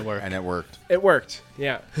Alberta. Did it work? And it worked. It worked.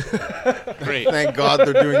 Yeah. Great. Thank God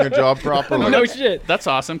they're doing their job properly. No shit. That's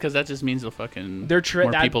awesome because that just means they'll fucking They're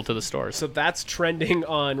more people to the stores. So that's trending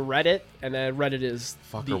on Reddit, and then Reddit is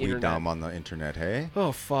Fuck, the are we internet. dumb on the internet, hey?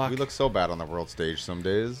 Oh fuck. We look so bad on the world stage some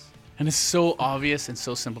days. And it's so obvious and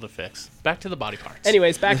so simple to fix. Back to the body parts.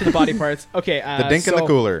 Anyways, back to the body parts. Okay. The dink in the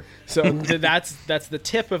cooler. So that's the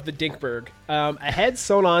tip of the Dinkberg. A head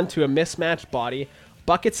sewn on to a mismatched body,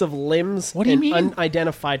 buckets of limbs What do you and mean?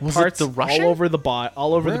 unidentified Was it parts the Russian? all over the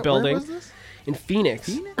all over the Where building was this? in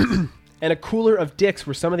Phoenix. And a cooler of dicks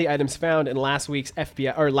were some of the items found in last year's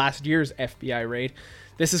FBI raid.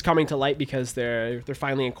 This is coming to light because they're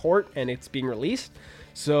finally in court and it's being released.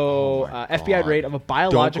 So FBI God. raid of a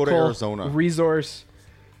biological Arizona. resource,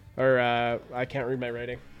 or I can't read my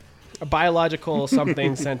writing, a biological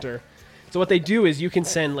something center. So what they do is you can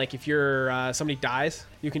send, like, if you're somebody dies,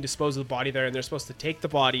 you can dispose of the body there, and they're supposed to take the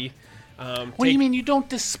body. What do you mean you don't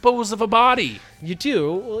dispose of a body? You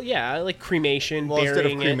do, well, yeah, like cremation, Well, instead of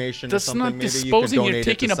burying it. cremation or That's something, not maybe you disposing, could you're donate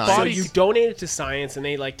taking it a to So body. science. you donate it to science, and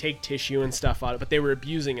they like take tissue and stuff out of it, but they were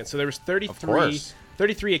abusing it. So there was 33 course.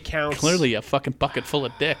 33 accounts. Clearly a fucking bucket full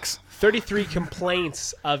of dicks. 33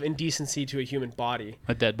 complaints of indecency to a human body.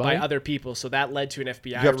 A dead by body? other people. So that led to an FBI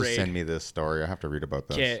You have to raid. send me this story. I have to read about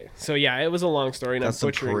this. Okay, so yeah, it was a long story, and That's I'm some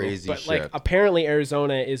butchering crazy it. But like, shit. apparently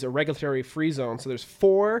Arizona is a regulatory free zone, so there's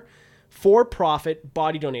four for-profit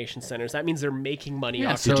body donation centers. That means they're making money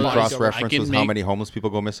Yeah, off so Did you body like- donation. cross-reference I with can how make- many homeless people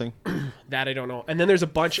go missing? That I don't know. And then there's a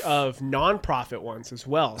bunch of non-profit ones as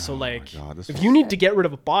well. So like, God, this if is- you need to get rid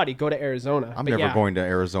of a body, go to Arizona. I'm But never yeah. going to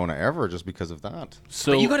Arizona ever just because of that.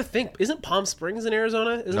 So But you got to think, isn't Palm Springs in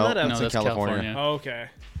Arizona? Isn't No, that a no, no, It's that's in California. Oh, okay.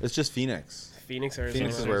 It's just Phoenix. Phoenix, Arizona.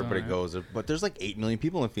 Phoenix is where everybody Arizona. goes. But there's like 8 million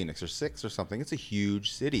people in Phoenix, or 6 or something. It's a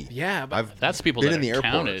huge city. Yeah, but I've that's people been that in the are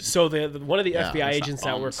airport. counted. So one of the Yeah, FBI that's not agents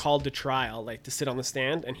that were bums. called to trial, like to sit on the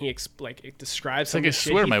stand, and he it describes It's some like I of the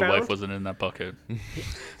shit swear he my found. wife wasn't in that bucket.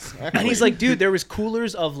 And he's like, dude, there was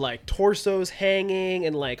coolers of like torsos hanging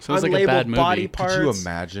and like So it's like a bad unlabeled movie. body Could parts. Could you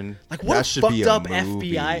imagine? Like what that a should fucked be a up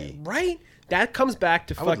movie. FBI, right? That comes back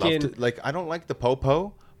to I would fucking. love to, like, I don't like the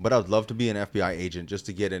po-po, but I would love to be an FBI agent just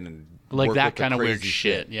to get in and Like work that with the kinda weird crazy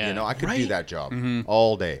shit, yeah. You know, I could do Right? that job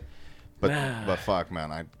all day. But fuck,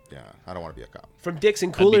 man, I don't want to be a cop. From dicks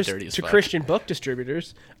and be coolers dirty as to fuck. Christian book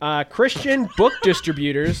distributors. Christian book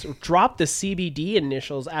distributors dropped the CBD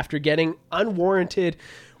initials after getting unwarranted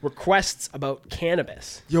requests about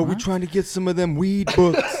cannabis. Yo, we're trying to get some of them weed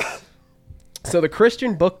books. So the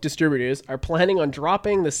Christian book distributors are planning on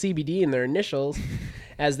dropping the CBD in their initials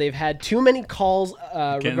as they've had too many calls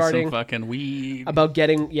Getting regarding some fucking weed. about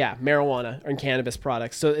getting marijuana and cannabis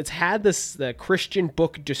products. So it's had the Christian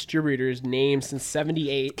book distributors name since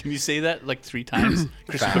 78. Can you say that like 3 times?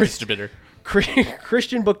 Christian distributor.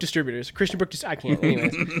 Christian book distributors. I can't.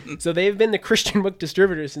 Anyways, so they've been the Christian book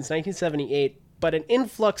distributors since 1978. But an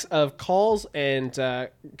influx of calls and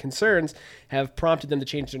concerns have prompted them to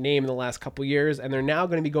change their name in the last couple years, and they're now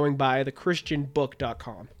going to be going by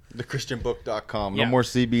thechristianbook.com. TheChristianBook.com. Yeah. No more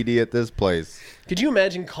CBD at this place. Could you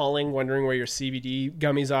imagine calling, wondering where your CBD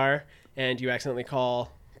gummies are, and you accidentally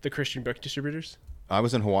call the Christian book distributors? I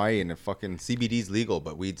was in Hawaii and fucking CBD's legal,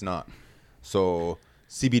 but weed's not. So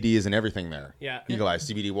CBD is in everything there. Yeah. Legalized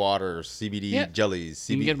CBD water, CBD jellies. CBD.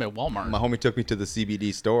 You can get them at Walmart. My homie took me to the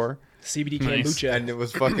CBD store. CBD Nice. kombucha. And it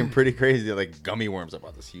was fucking pretty crazy. Like gummy worms. I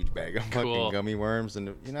bought this huge bag of Cool. fucking gummy worms. And,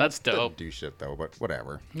 you know, That's it doesn't dope. do shit, though, but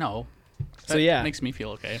whatever. No. So, That yeah. makes me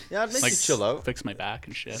feel okay. Yeah, it makes Like, you chill out. Fix my back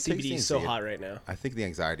and shit. CBD is so See it. hot right now. I think the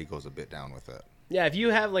anxiety goes a bit down with it. Yeah, if you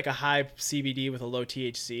have like a high CBD with a low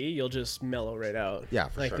THC, you'll just mellow right out. Yeah,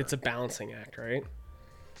 for like sure. it's a balancing act, right?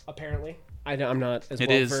 Apparently, I'm not as It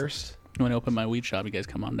well is. versed. When I open my weed shop, you guys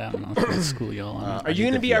come on down. I'll school y'all on it. Are you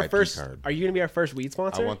need going to the be our VIP first? card. Are you going to be our first weed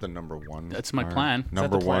sponsor? I want the number one. That's my card. plan.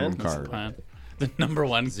 Number the plan? one That's That's card. the plan. The number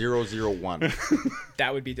one. 001.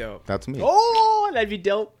 That would be dope. That's me. Oh, that'd be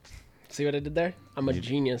dope. See what I did there? I'm a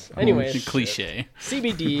genius. Anyway, Cliche.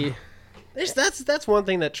 CBD. That's one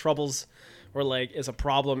thing that troubles or like is a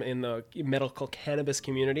problem in the medical cannabis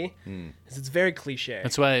community. Is it's very cliche.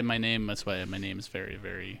 That's why my name is very,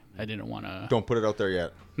 very. I didn't want to. Don't put it out there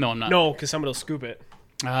yet. No, I'm not. No, because somebody will scoop it.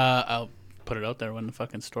 I'll put it out there when the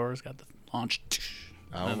fucking stores got the launch.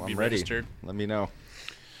 Oh, That'll be I'm ready. registered. Let me know.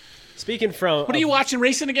 Speaking from What are you watching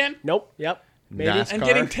racing again? Nope. Yep. Maybe. NASCAR. And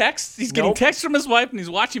getting texts. He's getting Nope. texts from his wife, and he's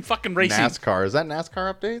watching fucking racing. NASCAR. Is that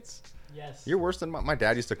NASCAR updates? Yes. You're worse than my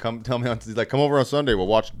dad used to tell me. He's like, come over on Sunday. We'll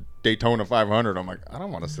watch Daytona 500. I'm like, I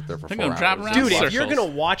don't want to sit there for They're 4 gonna drive hours. around Dude, if circles. you're gonna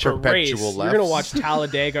watch a race, Perpetual you're gonna laps. watch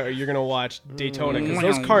Talladega or you're gonna watch Daytona because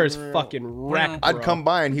those cars fucking wreck. I'd bro. come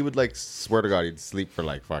by and he would like swear to God he'd sleep for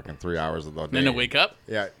like fucking 3 hours of the day. Then to wake up.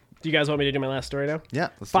 Yeah. Do you guys want me to do my last story now? Yeah.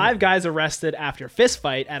 let's do 5 it. guys arrested after fist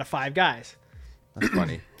fight at a Five Guys. That's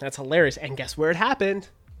funny. That's hilarious. And guess where it happened?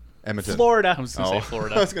 Edmonton. Florida. I was gonna say I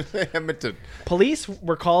Florida. was gonna say Edmonton. Police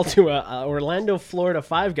were called to a Orlando, Florida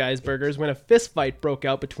Five Guys burgers when a fist fight broke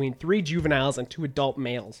out between 3 juveniles and 2 adult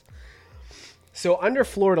males. So under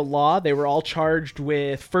Florida law, they were all charged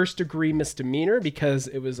with first-degree misdemeanor because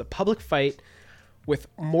it was a public fight with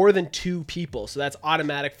more than 2 people. So that's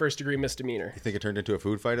automatic first-degree misdemeanor. You think it turned into a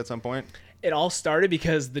food fight at some point? It all started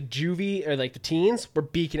because the juvie, or like the teens, were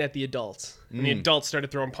beaking at the adults. And the adults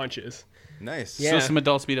started throwing punches. Nice. Yeah. So some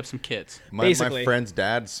adults beat up some kids. My Basically. friend's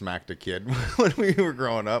dad smacked a kid when we were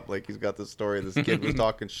growing up. Like, he's got this story. This kid was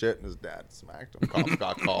talking shit, and his dad smacked him. Cops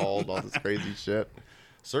got called, all this crazy shit.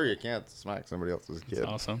 Sir, you can't smack somebody else's kid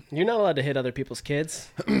Awesome. You're not allowed to hit other people's kids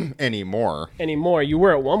anymore. anymore. You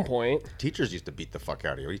were at one point. Teachers used to beat the fuck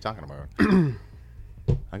out of you. What are you talking about?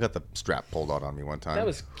 I got the strap pulled out on me one time. That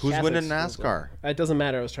was Who's Catholic winning schools, though. NASCAR? It doesn't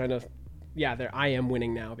matter. I was trying to. Yeah, there. I am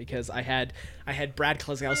winning now because I had Brad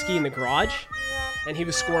Klazowski in the garage, and he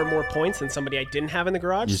was scoring more points than somebody I didn't have in the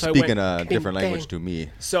garage. You're so I speaking went, a bing, different bang. language to me.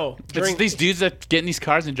 So It's during these dudes that get in these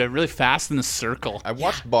cars and drive really fast in a circle. I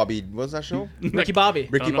watched Bobby. What was that show? Ricky Bobby,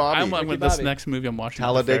 Ricky I'm Bobby. with this Bobby. next movie I'm watching.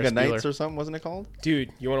 Talladega Ferris Nights Bueller. or something, wasn't it called?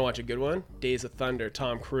 dude, you want to watch a good one? Days of Thunder,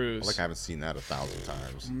 Tom Cruise. Like, I haven't seen that 1,000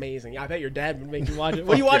 times. Amazing. I bet your dad would make you watch it.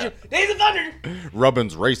 What are you watching? Days of Thunder.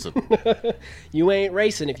 Rubbin's racing. You ain't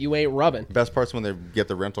racing if you ain't rubbing. Best part's when they get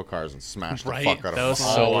the rental cars and smash the Right, fuck out of that them. was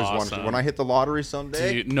I so always wanted awesome. to- when I hit the lottery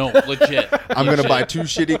someday, Dude, no, legit. I'm gonna buy 2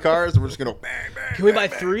 shitty cars and we're just gonna bang bang. Can we buy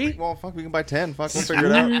bang, 3? bang. Well, fuck, we can buy 10. Fuck, we'll figure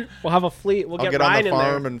it out. We'll have a fleet. We'll I'll get get on Ryan the in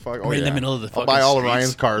farm there. and fuck. Oh, We're in the yeah. middle of the I'll fucking buy all of streets.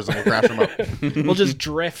 Ryan's cars and we'll crash them up. We'll just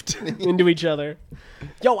drift into each other.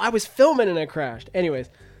 Yo, I was filming and I crashed. Anyways,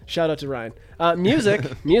 shout out to Ryan.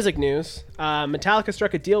 Music news. Metallica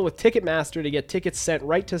struck a deal with Ticketmaster to get tickets sent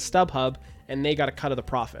right to StubHub, and they got a cut of the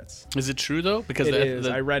profits. Is it true though? Because It is.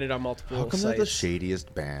 I read it on multiple How come they're the sites.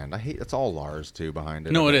 shadiest band? I hate. It's all Lars too behind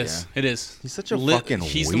it. no, it but is. yeah. It is. He's such a fucking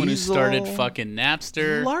He's the one who started weasel. fucking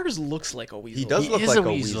Napster. Lars looks like a weasel. He does He look is like a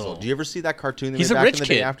a weasel. weasel. Do you ever see that cartoon they He's made a back rich in the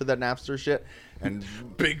day kid. after that Napster shit? And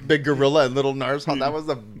big gorilla and little Nars. That was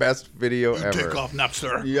the best video ever. Take off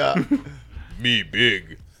Napster. Yeah. Me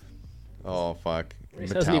big. Oh fuck.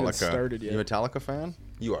 Race hasn't even Metallica. started yet. You a Metallica fan?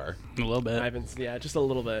 You are. A little bit. I haven't. Yeah, just a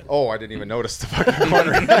little bit. Oh, I didn't even notice the fucking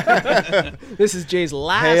corner. This is Jay's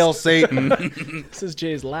last. Hail Satan. This is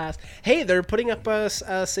Jay's last. Hey, they're putting up a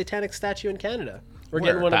satanic statue in Canada. We're Where?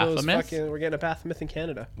 getting one of those Baphomet? fucking. We're getting a Baphomet in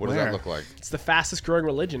Canada. What does Where? that look like? It's the fastest growing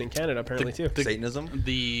religion in Canada, apparently too. Satanism?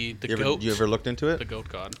 The You ever looked into it? the goat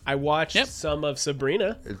god. I watched Yep. some of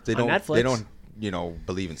Sabrina They on don't. Netflix. They don't.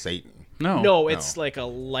 Believe in Satan. No. No, it's like a They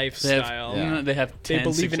have, lifestyle. Yeah. they have 10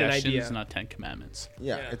 believe in an suggestions, idea. not 10 commandments.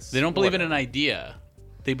 Yeah. Yeah. It's. They don't believe in whatever. an idea.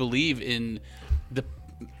 They believe in the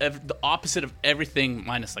opposite of everything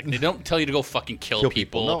minus they don't tell you to go fucking kill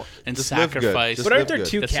people, No, and just live good. sacrifice. Just But aren't live there good.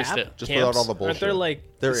 2 That's just it. Just camps? without all the Aren't there bullshit.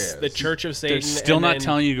 like There the is. Church of Satan? They're still and not then-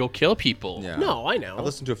 telling you to go kill people. Yeah. No, I know. I've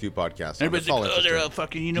listened to a few podcasts. on it. Everybody's It's all like, oh, they're interesting. a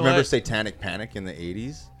fucking, you Do know you remember what? Satanic Panic in the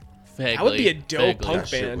 80s? That would be a dope punk That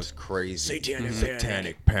shit band. was crazy.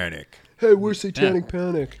 Satanic Panic. Hey, we're Satanic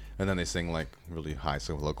Panic. And then they sing like really high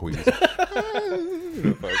soliloquies.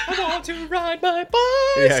 I want to ride my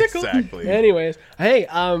Yeah, bicycle. exactly. Anyways, hey,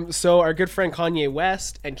 so our good friend Kanye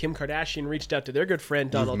West and Kim Kardashian reached out to their good friend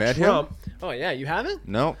Donald met Trump. Oh yeah, you haven't?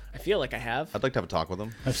 No, I feel like I have. I'd like to have a talk with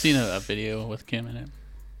him. I've seen a video with Kim in it.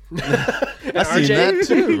 I've seen that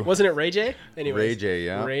too. Wasn't it Ray J? Anyways, Ray J,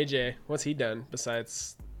 yeah. Ray J. What's he done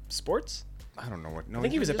besides sports? I don't know what. No, I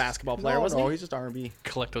think he was a basketball player, wasn't No, he? he's just R&B.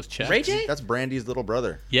 Collect those checks. Ray J? That's Brandy's little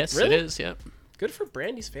brother. Yes, Really? it is. Yep. Good for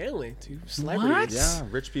Brandy's family. Two celebrities. Yeah,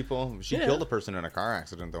 rich people. She Yeah. killed a person in a car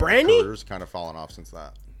accident though. Brandy? Her career's kind of fallen off since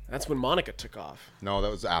that. That's when Monica took off. No,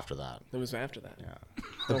 that was after that. That was after that. Yeah,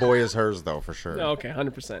 the boy is hers though for sure. Oh, okay,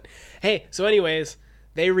 100%. Hey, so anyways,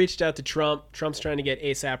 they reached out to Trump. Trump's trying to get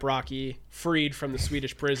ASAP Rocky freed from the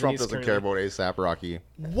Swedish prison. Trump he's doesn't currently- care about ASAP Rocky.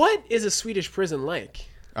 What is a Swedish prison like?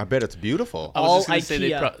 I bet it's beautiful. I was All just gonna say they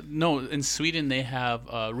IKEA. no. In Sweden they have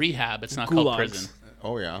rehab. It's not called Gulags. prison.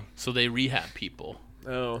 Oh yeah. So they rehab people.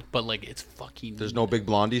 Oh, But like it's fucking. There's no big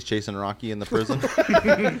blondies chasing Rocky in the prison.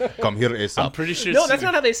 Come here, I'm ASAP. pretty sure. no, that's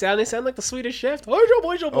not how they sound. They sound like the Swedish chef. He's right.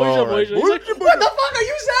 like, what the fuck are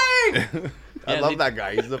you saying? I Yeah, love they- that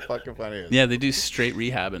guy. He's the fucking funniest. Yeah, they do straight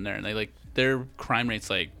rehab in there, and they like their crime rate's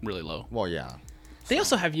like really low. Well, yeah. They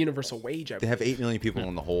also have universal wage. I They have believe. 8 million people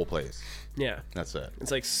in the whole place. Yeah, That's it. it's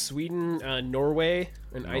like Sweden, Norway,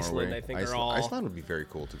 and Iceland. Norway. I think are Iceland. all. Iceland would be very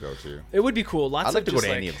cool to go to. It would be cool. Lots I'd like of to go just, to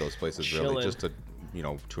like, any of those places, really, chilling. just to,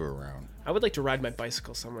 tour around. I would like to ride my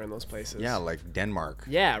bicycle somewhere in those places. Yeah, like Denmark.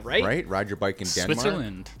 Yeah. Right. Right? Ride your bike in Denmark.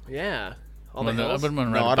 Switzerland. Yeah. All Well, the I hills. wouldn't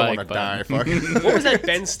want to No, ride I a don't bike, want to die. but- Fuck. What was that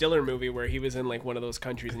Ben Stiller movie where he was in like one of those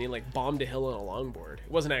countries and he like bombed a hill on a longboard? It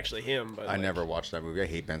wasn't actually him, but I like, never watched that movie. I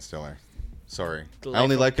hate Ben Stiller. Sorry. The I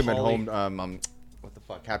only Life like of him at Polly. home. What the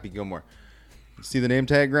fuck? Happy Gilmore. See the name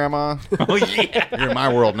tag, Grandma? Oh yeah. You're in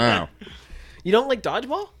my world now. You don't like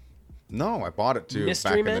dodgeball? No, I bought it too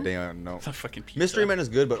Mystery back Men? in the day. No. The fucking pizza. Mystery Men is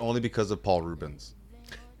good, but only because of Paul Rubens.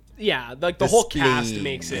 Yeah, like the whole cast Disdain.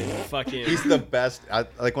 makes it fucking. He's the best.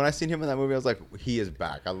 Like when I seen him in that movie, I was like, he is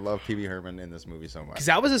back. I love Pee Wee Herman in this movie so much. Because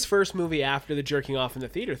that was his first movie after the jerking off in the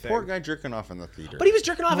theater thing. Poor guy jerking off in the theater. But he was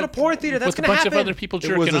jerking off in a porn theater. That's with a gonna bunch happen. of other people It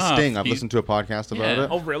jerking was a off. sting. I've You- listened to a podcast about Yeah. it.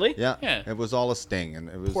 Oh really? Yeah, Yeah. it was all a sting, and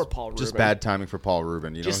it was Poor Paul just Rubin. bad timing for Paul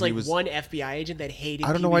Rubin. You Just know, like he was. one FBI agent that hated.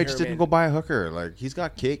 I don't know Pee why Wee he just didn't Herman. go buy a hooker. Like he's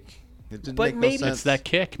got cake. It didn't But make maybe- no sense. It's that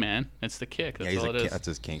kick, man. It's the kick. Yeah, That's he's all a it is. that's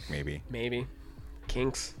his kink, maybe. Maybe.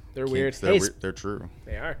 Kinks. They're Kinks, weird. They're, Hey, they're true.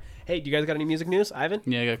 they are. Hey, do you guys got any music news, Ivan?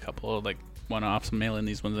 Yeah, I got a couple of like one-offs. I'm mailing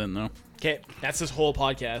these ones in though. Okay, that's this whole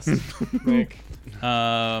podcast. Like,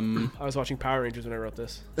 Um, I was watching Power Rangers when I wrote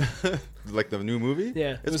this. Like the new movie.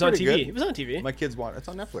 Yeah, it It's was on pretty TV. good. It was on TV. My kids watch. It's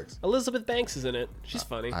on Netflix. Elizabeth Banks is in it. She's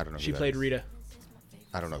funny. I don't know who She that played is. Rita.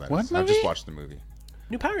 I don't know that. What is. I've just movie? watched the movie.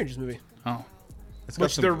 New Power Rangers movie, oh, It's got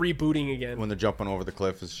which some- they're rebooting again. when they're jumping over the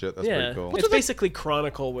cliff is shit. That's Yeah, pretty cool. it's basically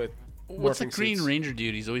Chronicle with what's the morphing Green suits. Ranger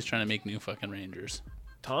dude? He's always trying to make new fucking Rangers.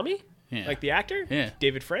 Tommy? Yeah. Like the actor? Yeah.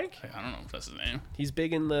 David Frank? I don't know if that's his name. He's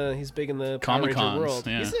big in the Power Ranger Comic-Cons, world.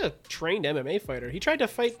 yeah. He's a trained MMA fighter. He tried to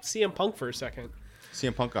fight CM Punk for a second.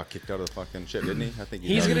 CM Punk got kicked out of the fucking shit, didn't he? I think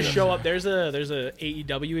He's gonna did. show up. There's a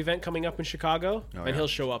AEW event coming up in Chicago, Oh, and yeah. he'll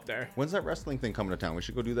show up there. When's that wrestling thing coming to town? We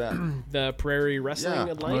should go do that. The Prairie Wrestling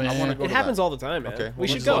Yeah. Alliance. Oh, yeah. I wanna go It to happens that. all the time, man. Okay, well, we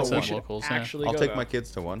should let's go. lots We of should locals, yeah. actually I'll go. take though. my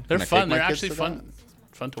kids to one. They're Can I fun. take my They're kids actually to fun.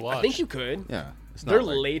 Fun to watch. I think you could. that? Yeah. It's They're not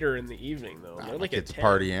like, later in the evening though. They're my like at kids 10.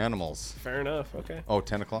 party animals. Fair enough. Okay. Oh,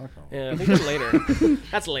 10 o'clock? Oh. Yeah, I think they're later.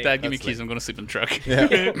 That's late. Dad, give me That's keys. I'm going to sleep in the truck. Yeah.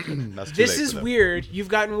 That's too This late is for them. weird. You've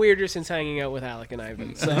gotten weirder since hanging out with Alec and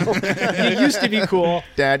Ivan. So you used to be cool.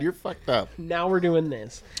 Dad, you're fucked up. Now we're doing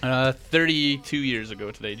this. 32 years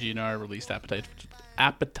ago today, GNR released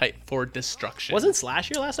Appetite for Destruction. Wasn't Slash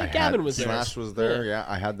here last night? Gavin was there. Slash was there. Yeah,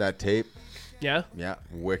 I had that tape. Yeah. Yeah,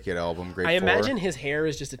 wicked album. Great. I imagine his hair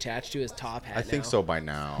is just attached to his top hat. I think now. so by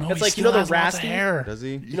now. No, It's he like, you still know, the has lots of Rasty? hair. Does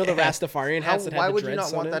he? You know the Rastafarian hats that have Why the would you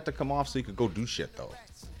dreads not want on that it? to come off so you could go do shit though?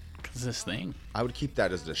 It's this thing. I would keep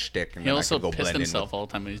that as the shtick, and He then also I could go pissed blend himself all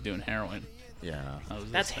the time when he's doing heroin. in. Yeah, That was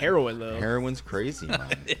his That's thing. heroin though. heroin's crazy, man.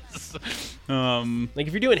 Like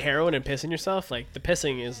if you're doing heroin and pissing yourself, like the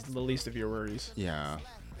pissing is the least of your worries. Yeah,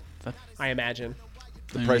 I imagine.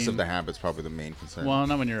 the I price mean- of the habit's probably the main concern. Well,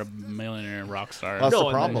 not when you're a millionaire rock star. That's No, the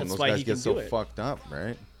and problem. that's Those why guys he get can so do it. fucked up,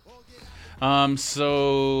 right?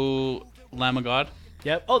 So Lamb of God.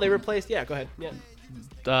 Yep. Oh, they replaced. Yeah, go ahead.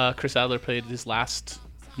 Yeah. Chris Adler played his last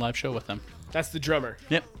live show with them. That's the drummer.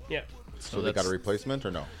 Yep. Yeah. So they got a replacement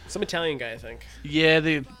or no? Some Italian guy, I think. Yeah,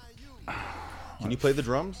 they. Can you play the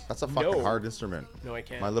drums? That's a fucking No. hard instrument. No, I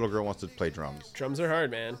can't. My little girl wants to play drums. Drums are hard,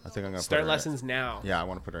 man. I think I'm gonna start put her in it. lessons now. Yeah, I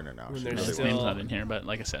want to put her in it now. When She they're really still- wants- Name's not in here, but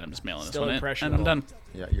like I said, I'm just mailing this Still one in, and impressionable. I'm done.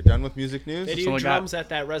 Yeah, you're done with music news? They That's do all I got. drums at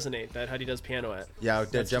that Resonate that Huddy does piano at. Yeah,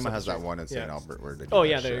 That's Gemma just has up that the one in St. Yeah. Albert where they do Oh, that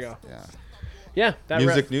yeah, there you shit. go. Yeah. Yeah, that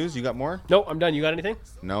Music news, you got more? Nope, I'm done. You got anything?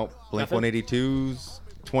 No. Blink Nothing? 182's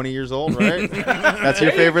 20 years old, right? That's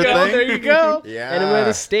your favorite There you go, thing? There you go. Yeah. And we're in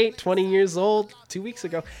the state, 20 years old, 2 weeks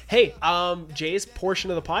ago. Hey, Jay's portion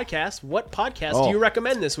of the podcast. What podcast do you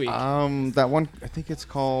recommend this week? That one, I think it's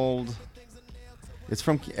called. It's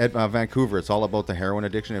from Vancouver. It's all about the heroin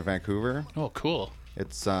addiction in Vancouver. Oh, cool.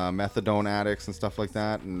 It's methadone addicts and stuff like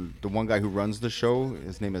that. And the one guy who runs the show,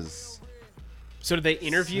 his name is. So do they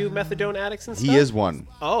interview methadone addicts and stuff? He is one.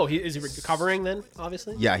 Oh, is he recovering then,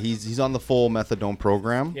 obviously? Yeah, he's on the full methadone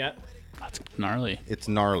program. Yeah. That's gnarly. It's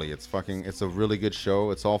gnarly. It's a really good show.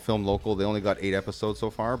 It's all filmed local. They only got 8 episodes so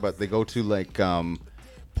far, but they go to like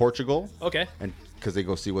Portugal. Okay. And because they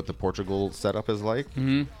go see what the Portugal setup is like.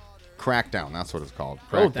 Mm-hmm. Crackdown, that's what it's called.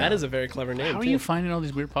 Oh, Crackdown. that is a very clever name. How are too. you finding all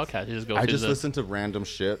these weird podcasts? You just go I through just the... listen to random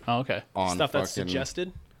shit Oh, okay. on Stuff that's fucking-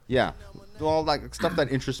 suggested? Yeah, well, like stuff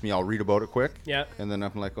that interests me, I'll read about it quick. Yeah. And then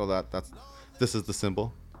I'm like, oh, this is the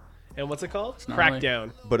symbol. And what's it called? gnarly.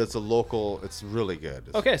 Crackdown. But it's a local. It's really good.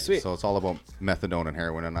 Okay, sweet. So it's all about methadone and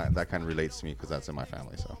heroin, and that kind of relates to me because that's in my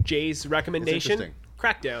family. So Jay's recommendation? interesting.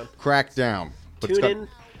 Crackdown. Crackdown. But Tune it's got, in.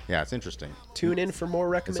 Yeah, it's interesting. Tune in for more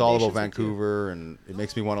recommendations. It's all about with you. Vancouver, and it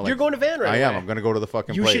makes me want to like. You're going to Van right I am. away. I'm going to go to the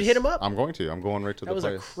fucking You place. should hit him up. I'm going to. I'm going right to That the was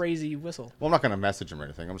place. a crazy whistle. Well, I'm not going to message him or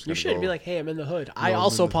anything. I'm just You going to should go. be like, hey, I'm in the hood. I I'm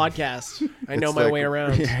also in the- podcast. I know It's my like, way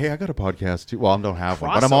around. Hey, I got a podcast too. Well, I don't have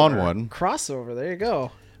one, but I'm on Crossover. one. Crossover. There you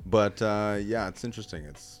go. But yeah, it's interesting.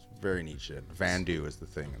 It's very neat shit. Vandu is the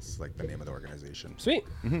thing. It's like the name of the organization. Sweet.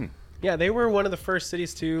 Mm-hmm. Yeah, they were one of the first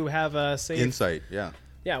cities to have a safe. Insight, yeah.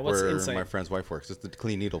 Yeah, what's where Insight? my friend's wife works. It's the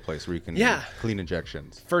clean needle place where you can Yeah. clean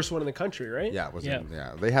injections. First one in the country, right? Yeah, it was. Yeah.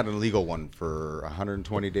 Yeah, they had an illegal one for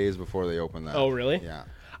 120 days before they opened that. Oh, really? Yeah,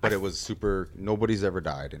 but it was super. Nobody's ever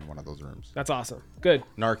died in one of those rooms. That's awesome. Good.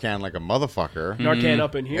 Narcan like a motherfucker. Narcan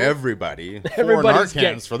up in here. Everybody. Everybody's 4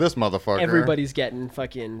 getting- Narcans for this motherfucker. Everybody's getting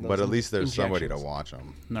fucking. But those at least there's somebody to injections. watch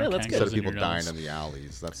them. Yeah, that's Narcan good. Instead goes of in people your dying nose. in the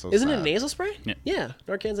alleys. That's so Isn't sad. it nasal spray? Yeah.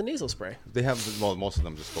 Narcan's a nasal spray. They have, well, most of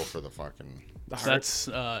them just go for the fucking. The heart. That's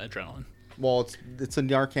adrenaline. Well, it's a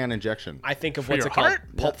Narcan injection. I think of For what's your it called?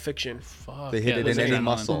 heart? Pulp Fiction. Fuck. They hit it that's in any adrenaline.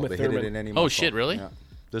 muscle. They hit it Uma in any Oh, muscle. shit, really? Yeah.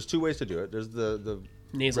 There's 2 ways to do it. There's the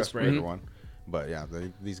Nasal spray. respirator one. But yeah,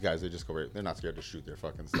 these guys, they just go right. They're not scared to shoot their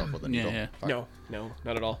fucking stuff with a needle. yeah. Fuck. No,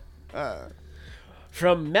 not at all.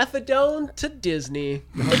 From methadone to Disney.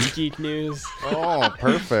 That's geek news. Oh,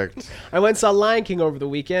 perfect. I went and saw Lion King over the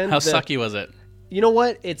weekend. How The- sucky was it? You know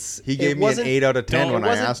what? He gave me an 8 out of 10 No, when it I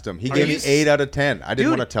wasn't- asked him. He Are gave you me 8 out of 10. I didn't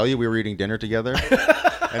Dude. want to tell you we were eating dinner together.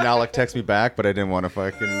 And Alec texted me back, but I didn't want to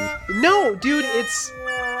fucking. No, dude, it's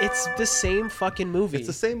the same fucking movie. It's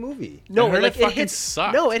the same movie. No, I heard like it fucking hits.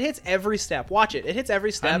 sucked. No, it hits every step. Watch it. It hits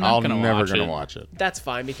every step. I'm not I'm gonna never watch gonna it. watch it. That's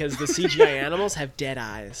fine because the CGI animals have dead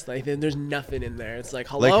eyes. Like there's nothing in there. It's like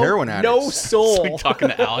hello, Like heroin no addicts. soul. Like talking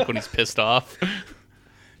to Alec when he's pissed off.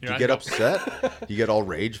 You get upset? You get all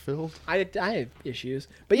rage filled? I had issues,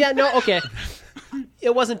 but yeah, no, okay.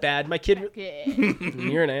 It wasn't bad. My kid,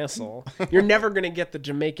 you're an asshole. You're never gonna get the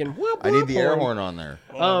Jamaican. Whoop, I need the air horn. horn on there.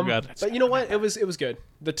 Oh, God. But you know what? It was good.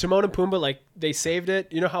 The Timon and Pumbaa, like they saved it.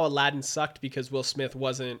 You know how Aladdin sucked because Will Smith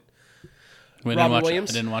wasn't. We Robin didn't watch, Williams?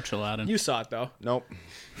 I didn't watch Aladdin. You saw it though. Nope.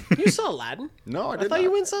 You saw Aladdin. No, I I did thought not.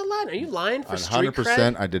 you went and saw Aladdin. Are you lying for street 100%.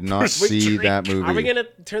 cred? I did not see that movie. Are we gonna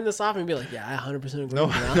turn this off and be like, yeah, I 100% agree. No,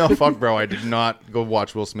 with that. no, fuck, bro. I did not go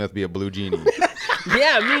watch Will Smith be a blue genie.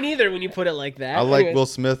 Yeah, me neither. When you put it like that. I like Anyways, Will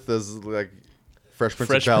Smith as like Fresh Prince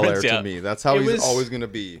Fresh of Bel Air Prince, yeah. to me. That's how It he's was- always gonna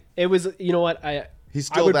be. It was. You know what? He's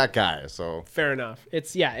I still would- that guy. So Fair enough.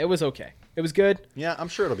 It was okay. It was good. yeah, I'm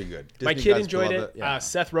sure it'll be good. My Disney kid guys enjoyed love it. Yeah.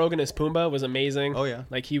 Seth Rogen as Pumbaa was amazing. Oh, yeah.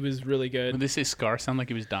 Like he was really good. Would they say Scar sound like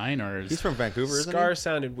he was dying, or He's is... from Vancouver, isn't Scar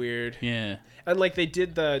sounded weird. Yeah. And like they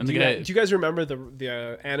did the. And Do the you, guy- guys, do you guys remember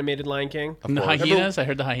the animated Lion King? And the course. hyenas? I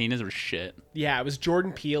heard the hyenas were shit. Yeah, it was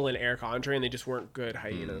Jordan Peele and Eric Andre, and they just weren't good Hmm.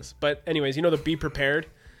 hyenas. But anyways, you know the Be Prepared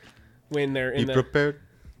when they're he? in Be the. prepared.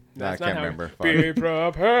 Nah, I That's not can't how- remember. Fuck. Be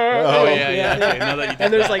prepared. Oh, yeah. Okay, now that you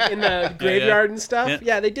And there's like in the graveyard and stuff. Yeah.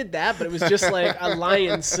 Yeah, they did that, but it was just like a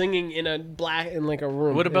lion singing in like a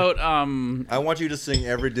room. What about I want you to sing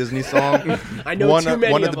every Disney song. I know one too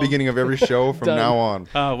many one of at the them. beginning of every show from Done. now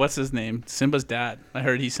on. what's his name? Simba's dad. I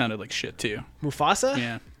heard he sounded like shit too. Mufasa?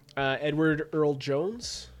 Yeah. Edward Earl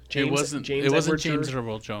Jones? It wasn't James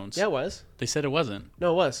Earl Jones. Yeah, it was. They said it wasn't.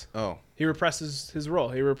 No, it was. Oh, He repressed his role.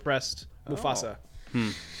 He repressed Mufasa.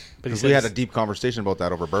 But he Because we had a says- deep conversation about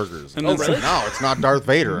that over burgers. And And then- then said, no, it's not Darth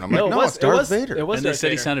Vader. And I'm like, no, it's Darth Vader. It was and they Darth said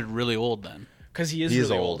he Vader. sounded really old then. Because he is He's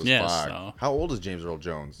really old as Yeah, fuck. so- How old is James Earl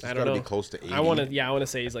Jones? He's I got don't to know. be close to 80. I want to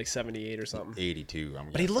say he's like 78 or something. 82.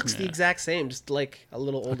 But he looks the exact same, just like a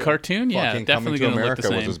little older. Cartoon? Yeah, Fucking definitely Coming to going to look the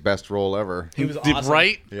America was same. his best role ever. He was Did- awesome.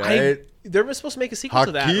 Right? Yeah. They were supposed to make a sequel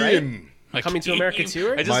to that, right? Hakeem. Coming to America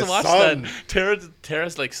too? I just My watched son. that.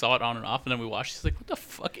 Tara's like saw it on and off, and then we watched. She's like, "What the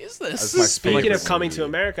fuck is this?" That's my Speaking favorite of Coming to movie.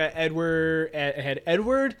 America,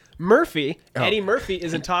 Edward Murphy, Oh. Eddie Murphy,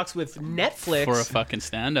 is in talks with Netflix For a fucking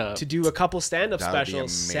stand-up. to do a couple stand-up That'd be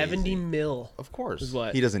specials. amazing. 70 mil. Of course. Is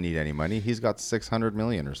what? He doesn't need any money. He's got 600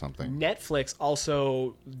 million or something. Netflix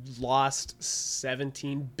also lost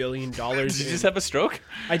 $17 billion. Did you just have a stroke?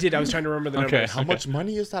 I did. I was trying to remember the Okay. numbers. How much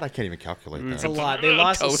money is that? I can't even calculate It's that. a lot. They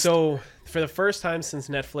lost. Toast. So for the first time since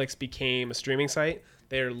Netflix became a streaming site,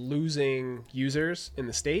 they're losing users in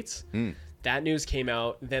the States. That news came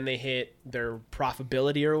out. Then they hit their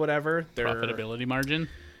profitability or whatever. Their Profitability margin.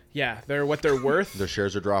 Yeah, they're what they're worth. Their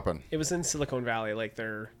shares are dropping. It was in Silicon Valley, like it's got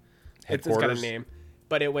a Headquarters? name,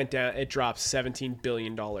 but it went down. It dropped $17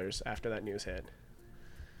 billion after that news hit.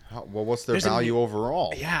 Well, what's their There's a value new-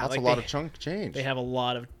 overall? Yeah, That's like a lot they- of chunk change. They have a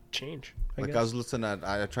lot of change. I Like guess. I was listening at,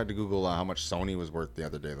 I tried to Google how much Sony was worth the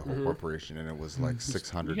other day, the whole corporation, and it was like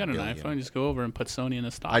 600 You got an billion. iPhone, just go over and put Sony in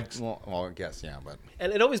the stock. I guess, yeah, but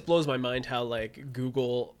And it always blows my mind how like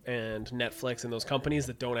Google and Netflix and those companies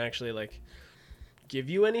that don't actually like give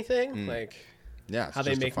you anything, like yeah, it's how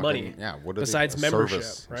they just a make fucking- money. Yeah, what besides a membership,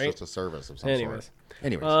 service. right? It's just a service of some Anyways. sort.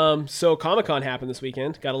 Anyways, So Comic-Con happened this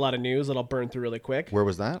weekend. Got a lot of news that I'll burn through really quick. where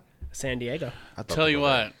was that? San Diego. I thought Tell they you were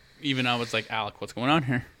there. what, even I was like, Alec, what's going on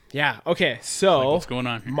here? Yeah. Okay. So What's going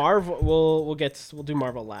on here? Marvel. We'll do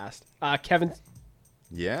Marvel last. Kevin.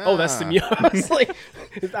 Yeah. Oh, that's the music. I was like, I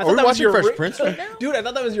thought we that was watching your Fresh Prince right now? dude. I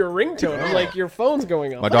thought that was your ringtone. I'm like, your phone's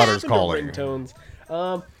going off. My What daughter's happened to calling.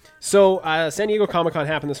 ringtones. So San Diego Comic-Con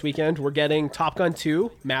happened this weekend. We're getting Top Gun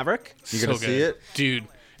 2 Maverick. You gonna So see good. it? Dude,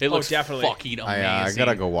 it looks definitely. fucking amazing. I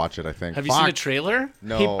gotta go watch it. I think. Have you seen the trailer?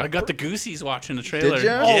 No. I got the goosies watching the trailer. Did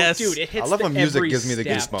ya? Oh, Yes. dude, it hits I love the when music every gives me the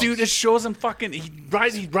step. goosebumps. Dude, it shows him fucking. He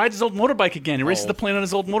rides his old motorbike again. He races Oh. the plane on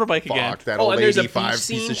his old motorbike again. Fuck that Oh, old and there's a 85 beach piece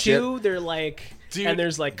scene of shit. too. They're like, Dude. and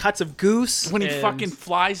there's like cuts of Goose When he and fucking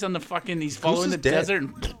flies on the fucking, he's following is the dead.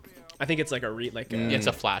 desert. I think it's like a It's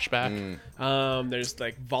a flashback. There's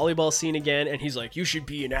like volleyball scene again, and he's like, "You should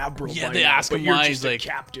be an admiral." Yeah, by they now, ask but him you're why. just He's a like,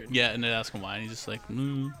 captain. Yeah, and they ask him why. And he's just like,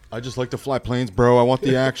 I just like to fly planes, bro. I want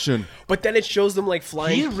the action. But then it shows them like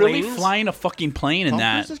flying. he's really planes, flying a fucking plane in Tom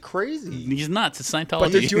that. Cruise is crazy. He's nuts. It's Scientology.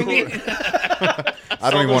 But they're doing it. I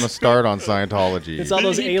don't even want to start on Scientology. It's all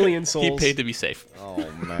those alien He souls. paid to be safe. Oh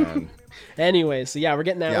man. Anyway, so yeah, we're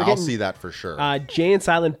getting that. Yeah, we're I'll getting, see that for sure. Jay and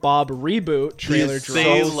Silent Bob reboot trailer is drop.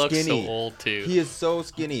 They so look skinny. so old too. He is so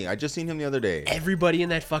skinny. I just seen him the other day. Everybody in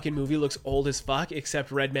that fucking movie looks old as fuck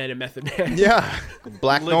except Redman and Method Man. Yeah.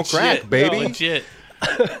 Black no Legit, crack, baby. Legit.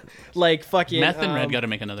 Like fucking Meth and Red got to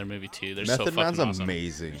make another movie too. They're so Method fucking Man's awesome.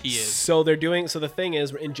 amazing. He is. So they're doing. So the thing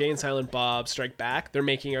is, in Jay and Silent Bob Strike Back, they're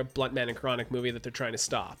making a Blunt Man and Chronic movie that they're trying to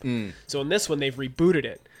stop. So in this one, they've rebooted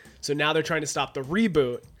it. So now they're trying to stop the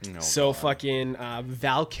reboot. So fucking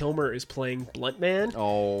Val Kilmer is playing Blunt Man.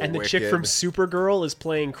 Oh, and the chick wicked. from Supergirl is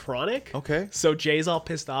playing Chronic. Okay. So Jay's all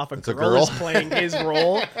pissed off. A a girl girl? is playing his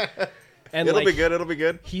role. And It'll like, be good. It'll be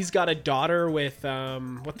good. He's got a daughter with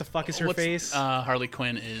what the fuck is her face? Harley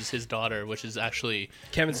Quinn is his daughter, which is actually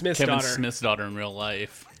Kevin Smith's Kevin daughter. Smith's daughter in real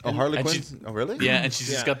life. Oh, Harley and Quinn. she's- Oh, really? Yeah, and she's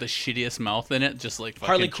just Yeah. got the shittiest mouth in it, just like fucking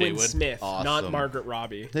Harley Jay Quinn would. Smith, not Awesome. Margaret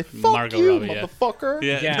Robbie. Hey, fuck Margot you, Robbie, yeah. motherfucker.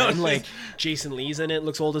 Yeah, Yeah, no, and like it's- Jason Lee's in it,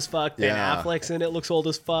 looks old as fuck. Ben Yeah. Affleck's in it, looks old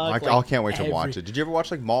as fuck. I can't wait to watch it. Did you ever watch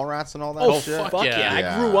like Mallrats and all that Oh, shit? fuck yeah.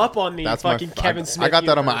 yeah. I grew up on the That's my fucking f- Kevin I Smith. got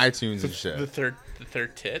that on my universe. iTunes and the shit.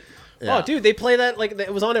 third tit. Yeah. Oh, dude, they play that like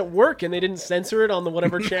it was on at work and they didn't censor it on the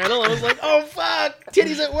whatever channel. I was like, oh fuck,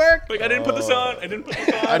 titties at work. Like I didn't put this on. I didn't put this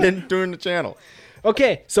on. I didn't do it in the channel.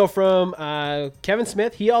 Okay, so from Kevin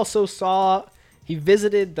Smith, he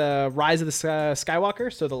visited the Rise of the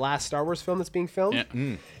Skywalker, so the last Star Wars film that's being filmed.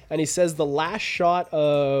 Yeah. And he says the last shot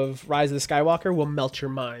of Rise of the Skywalker will melt your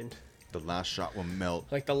mind. The last shot will melt.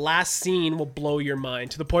 Like the last scene will blow your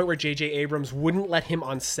mind to the point where J.J. Abrams wouldn't let him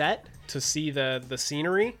on set to see the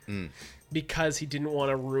scenery because he didn't want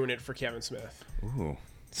to ruin it for Kevin Smith. Ooh.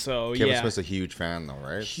 So Kevin yeah, Smith's a huge fan, though,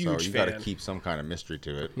 right? Huge so you got to fan. keep some kind of mystery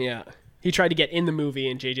to it. yeah. He tried to get in the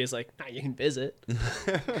movie, and JJ's like, "Nah, you can visit."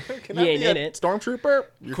 Can He ain't in it. Stormtrooper?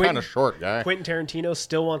 You're Quentin- kind of short, guy. Quentin Tarantino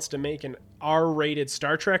still wants to make an R-rated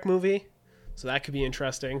Star Trek movie, so that could be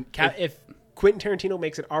interesting. If Quentin Tarantino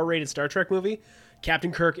makes an R-rated Star Trek movie,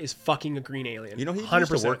 Captain Kirk is fucking a green alien. You know, he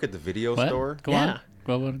 100%. used to work at the video What? store. Go Yeah. on.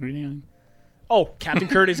 Go on, Green. Oh, Captain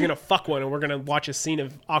Kirk is gonna fuck one, and we're gonna watch a scene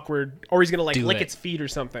of awkward, or he's gonna like Do lick it. its feet or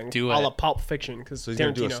something. Do a la it. Pulp Fiction, because So he's Tarantino.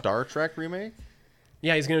 going to do a Star Trek remake?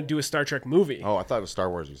 Yeah, he's gonna do a Star Trek movie. Oh, I thought it was Star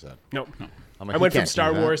Wars, you said. Nope. I'm like, I he went from can't do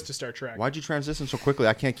Star that. Wars to Star Trek. Why'd you transition so quickly?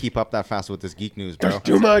 I can't keep up that fast with this geek news, bro.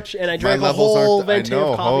 Too much, and I My drank a levels whole aren't. I venti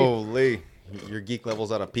know. of coffee. Holy, your geek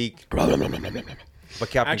levels at a peak. But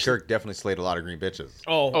Captain Actually- Kirk definitely slayed a lot of green bitches.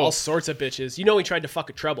 Oh, all sorts of bitches. You know he tried to fuck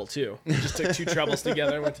a treble, too. He just took 2 trebles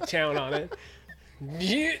together and went to town on it.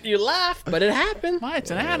 You laugh, but it happened. Why?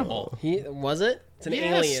 It's an animal. Was it? It's an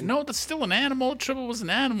Yes. alien. No, that's still an animal. Triple was an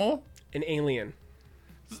animal. An alien.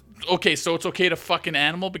 Okay, so it's okay to fuck an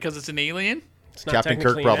animal because it's an alien? It's not Captain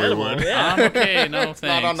Kirk technically probably an animal. would. Yeah. Okay, no thanks.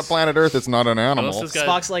 Not on the planet Earth. It's not an animal. Well, this guy-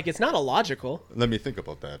 Spock's like, it's not illogical. Let me think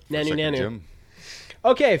about that. For a Nanu, second, nanu. Jim.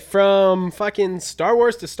 Okay, from fucking Star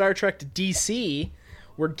Wars to Star Trek to DC,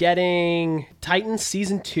 we're getting Titans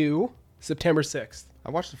Season 2, September 6th.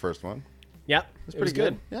 I watched the first one. Yep. It's it was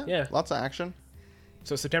pretty good. Yeah. Lots of action.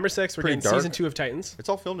 So September 6th, we're Pretty getting dark. Season 2 of Titans. It's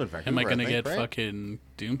all filmed in Vancouver. Am I going to think, get right? fucking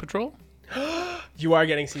Doom Patrol? You are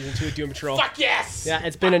getting Season 2 of Doom Patrol. Fuck yes! Yeah,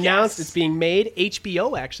 it's been announced. It's being made.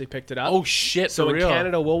 HBO actually picked it up. Oh, shit, So for in real.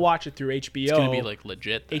 Canada, we'll watch it through HBO. It's going to be like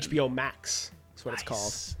legit. then. HBO Max. That's what it's called.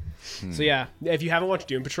 Nice. So yeah, if you haven't watched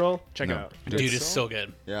Doom Patrol, check it No. out. Dude, it's so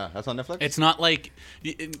good. Yeah, that's on Netflix. It's not like...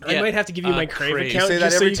 I might have to give you my Crave account You say that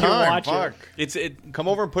just so every you can time. watch Fuck. it. Come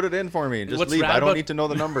over and put it in for me. And just What's leave. rad I don't about- need to know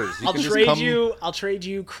the numbers. You I'll can just trade come... you. I'll trade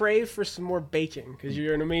you Crave for some more bacon because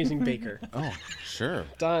you're an amazing baker. Oh, sure.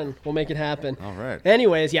 Done. We'll make it happen. All right.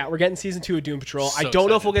 Anyways, yeah, we're getting season 2 of Doom Patrol. I So don't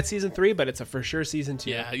know if excited. we'll get season 3, but it's a for sure season 2.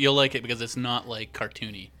 Yeah, you'll like it because it's not like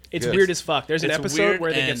cartoony. It's Good. weird as fuck. There's an It's episode weird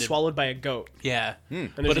where they get and- swallowed by a goat. Yeah. there's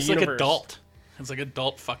But a it's like universe. adult. It's like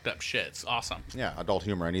adult fucked up shit. It's awesome. Yeah, adult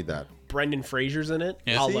humor. I need that. Brendan Fraser's in it.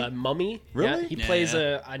 Yeah. A Is he? la Mummy. Really? Yeah, he Yeah, plays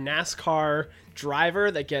yeah. a NASCAR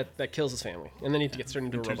driver that kills his family, and then he gets turned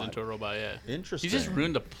into a Turns robot. into a robot, yeah. Interesting. You just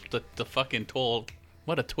ruined the fucking toll.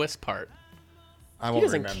 What a twist part. I won't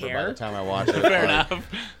doesn't remember by care. the time I watch it. Fair Like, enough.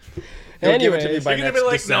 he'll give it to me Anyways, by You're gonna next be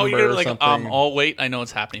like, December no, you're gonna or be like, something. oh, wait, I know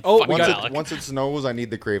it's happening. Oh, Fucking we got once, Alec. once it snows, I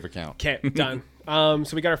need the Crave account. Okay, done.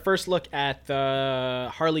 So we got our first look at the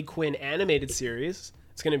Harley Quinn animated series.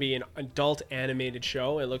 It's going to be an adult animated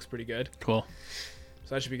show. It looks pretty good, Cool.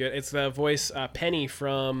 so that should be good. It's the voice Penny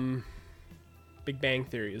from Big Bang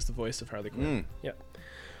Theory is the voice of Harley Quinn. Yep.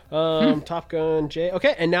 Top Gun J.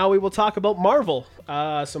 Okay, and now we will talk about Marvel.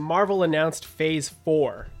 So Marvel announced Phase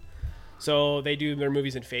 4. So they do their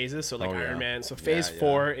movies in phases. So like Oh, yeah. Iron Man. So Phase Yeah, yeah.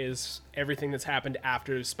 4 is everything that's happened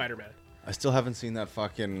after Spider-Man. I still haven't seen that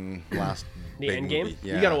fucking last The big Endgame? movie.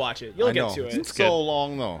 You gotta watch it. You'll I get know. to it. It's It's so good.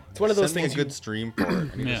 long though. It's one of those Send me things a good you- stream for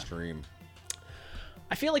it. I need Yeah. a stream.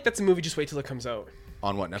 I feel like that's a movie. Just wait till it comes out.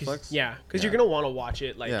 On what, Netflix? Yeah, because you're gonna want to watch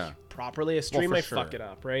it like Yeah. properly. A stream for might sure. fuck it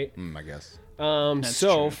up, right? I guess. That's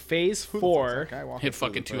So true. Phase Who the fuck's 4. that guy walking Hit through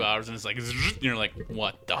fucking the 2 thing? hours and it's like, you're like,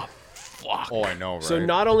 what the fuck? Oh, I know, right? So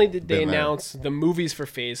not only did they Been there. announce the movies for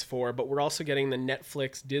Phase 4, but we're also getting the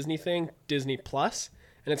Netflix Disney thing, Disney Plus,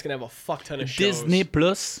 and it's gonna have a fuck ton of shows. Disney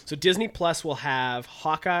Plus. So Disney Plus will have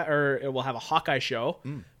Hawkeye, or it will have a Hawkeye show,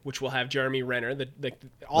 which will have Jeremy Renner.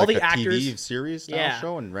 All like the a actors, TV series style Yeah.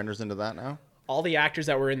 show and renders into that now. all the actors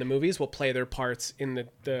that were in the movies will play their parts in the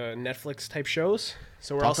Netflix type shows.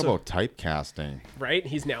 So we're Talk also about typecasting. right.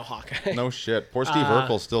 He's now Hawkeye. No shit. Poor Steve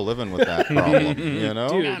Urkel's still living with that problem. You know?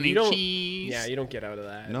 Dude, Johnny you don't. Cheese. Yeah, you don't get out of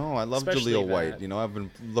that. No, I love Especially Jaleel that. White. You know, I've been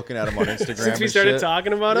looking at him on Instagram Since we and started shit.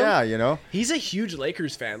 talking about him? Yeah, you know. He's a huge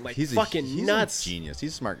Lakers fan, like He's fucking nuts. A genius.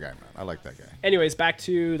 He's a smart guy, man. I like that guy. Anyways, back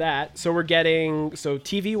to that. So we're getting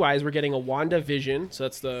TV wise, we're getting a WandaVision. So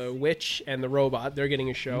that's the witch and the robot. They're getting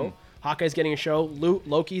a show. Hawkeye's getting a show.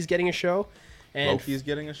 Loki's getting a show. And Loki's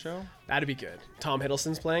getting a show? that'd be good. Tom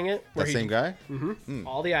Hiddleston's playing it. That same guy?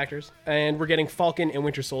 All the actors. And we're getting Falcon and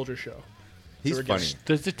Winter Soldier show. He's we're funny. just-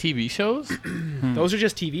 Does the TV shows? Those are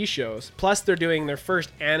just TV shows. Plus, they're doing their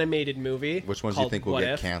first animated movie. Which ones do you called think will What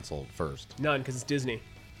get If. canceled first? None, because it's Disney.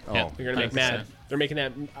 Yeah. Oh, They're gonna make 100%. mad. They're making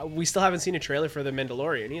that. We still haven't seen a trailer for the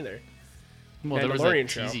Mandalorian either. Well, there was that Mandalorian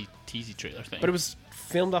show. teasy trailer thing. But it was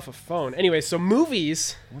filmed off a phone. Anyway, so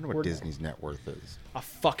movies, I wonder what Disney's net worth is. a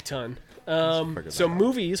fuck ton. figure So that out.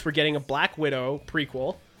 movies, we're getting a Black Widow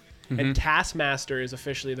prequel, Mm-hmm. and Taskmaster is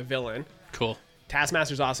officially the villain. cool.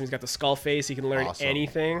 Taskmaster's awesome. He's got the skull face. He can learn Awesome.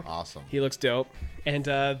 anything. Awesome. He looks dope. And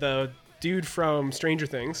the dude from Stranger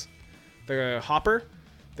Things, the Hopper,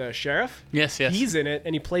 the sheriff. Yes. He's in it,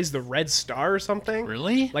 and he plays the Red Star or something.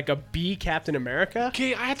 Really? Like a B Captain America.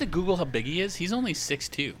 Okay, I had to Google how big he is. He's only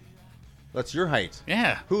 6'2". That's your height.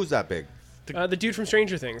 Yeah. Who's that big? The dude from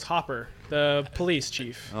Stranger Things, Hopper. The police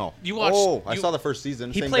chief. Oh, You watched- I you- saw the first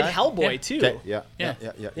season. He Same played guy? Hellboy Yeah. too. Okay, yeah,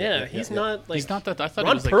 Yeah. yeah. He's not like He's not that. I thought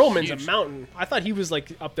Ron he was like Perlman's huge. a mountain. I thought he was like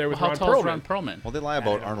up there with How Ron tall is Perlman. Ron Perlman? Well, they lie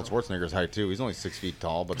about Arnold Schwarzenegger's height too. He's only 6 feet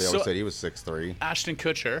tall, but they always So- said he was 6'3". Ashton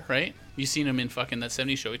Kutcher, right? You seen him in fucking that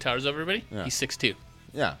 70s show? He towers over everybody. Yeah. He's 6'2".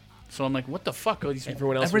 Yeah, So I'm like, what the fuck? Are these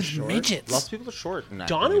Everyone else was short. midgets. lots of people are short. In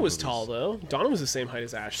acting Donna in was movies. tall though. Donna was the same height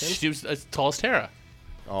as Ashton. She was as tall as Tara.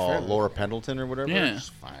 Oh, Laura Pendleton or whatever. Yeah. She's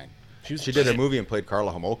fine. She was- She did a movie and played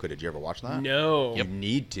Carla Homolka. Did you ever watch that? No. You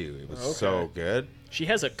need to. It was Okay. so good. She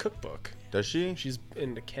has a cookbook. Does she? She's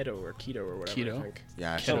into keto or whatever. Keto? I think.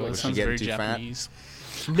 Yeah. Keto, Was that she sounds getting very too Japanese.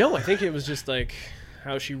 No, I think it was just like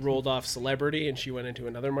how she rolled off celebrity and she went into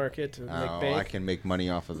another market to fat? make Oh, bank. I can make money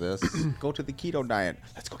off of this. Go to the keto diet.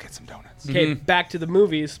 Let's go get some donuts. Okay, back to the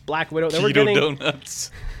movies. Black Widow. Then we're Keto getting donuts.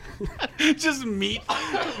 Just meat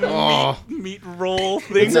roll It's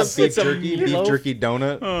things. a beef it's a jerky, beef meatloaf. jerky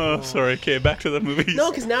donut. Oh, sorry. Okay, back to the movies. no,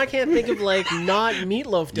 because now I can't think of like not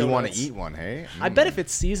meatloaf donuts. You want to eat one, hey? I bet if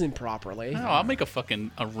it's seasoned properly, No, I'll make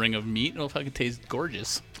a ring of meat. It'll fucking taste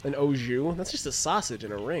gorgeous. an au jus. That's just a sausage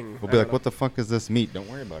in a ring. We'll be like, what the fuck is this meat? Don't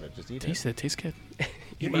worry about it. Just eat Taste it. it. Tastes good.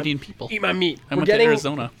 You're eating people. Eat my meat. I went to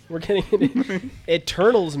Arizona. We're getting an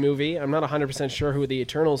Eternals movie. I'm not 100% sure who the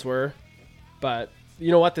Eternals were, but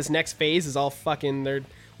you know what? This next phase is all fucking.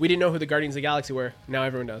 We didn't know who the Guardians of the Galaxy were. Now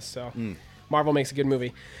everyone does. So Marvel makes a good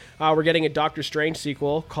movie. We're getting a Doctor Strange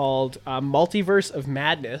sequel called Multiverse of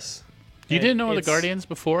Madness. You And didn't know the it's- Guardians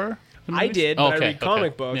before? the I movies? did, Oh, but I okay, read comic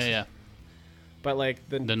okay. books. Yeah. But like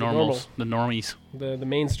the The normal, normals. The normies. the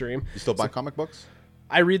mainstream. You still buy comic books?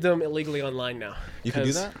 I read them illegally online now. You can do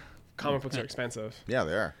 'cause that? Comic books are expensive. Yeah,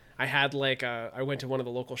 they are. I had like I went to one of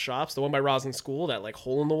the local shops, the one by Roslyn School, that like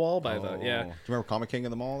hole in the wall by Oh. the Do you remember Comic King in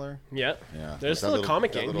the mall there? yeah. Yeah. There's That still a little-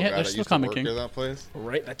 Comic that King. little Yeah, guy there's that still used to Comic work King. at that place.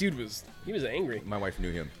 Right, that dude he was angry. My wife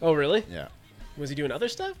knew him. Oh really? Yeah. Was he doing other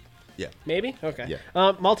stuff? Yeah. Maybe. Okay. Yeah.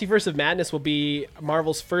 Multiverse of Madness will be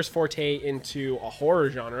Marvel's first forte into a horror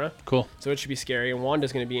genre, Cool. so it should be scary. And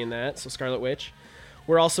Wanda's going to be in that. So Scarlet Witch.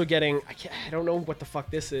 We're also getting I don't know what the fuck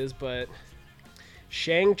this is, but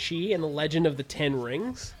Shang-Chi and the Legend of the Ten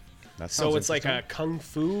Rings. That So sounds it's like a interesting. kung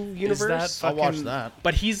fu universe. that I'll watch fucking- that.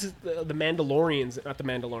 But he's the Mandalorians, not the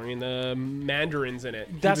Mandalorian, the Mandarins in it.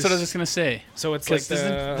 He That's what I was just going to say. So it's like 'Cause the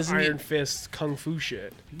doesn't he- Iron Fist kung fu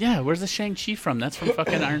shit. Yeah, where's the Shang-Chi from? That's from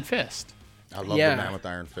fucking Iron Fist. I love Yeah. the Man with the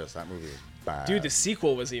Iron Fist. That movie is bad. Dude, the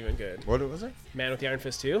sequel was even good. What was it? Man with the Iron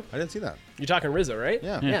Fist 2. I didn't see that. You're talking Rizzo, right?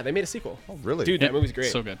 Yeah. Yeah, they made a sequel. Oh, really? Dude, that movie's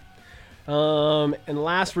great. So good. And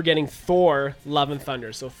last we're getting Thor: Love and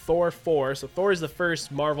Thunder. So Thor 4. So Thor is the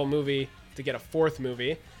first Marvel movie to get a fourth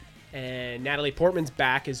movie, and Natalie Portman's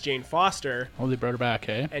back as Jane Foster, Oh, they brought her back,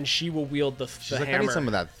 eh? and she will wield the She's like, hammer. I need some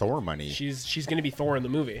of that Thor money. She's going to be Thor in the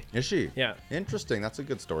movie. Is she? Yeah. Interesting. That's a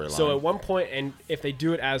good storyline. So at one point, and if they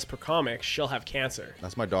do it as per comic, she'll have cancer.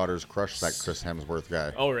 That's my daughter's crush, that Chris Hemsworth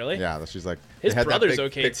guy. Oh, really? Yeah, that she's like. His they had brother's that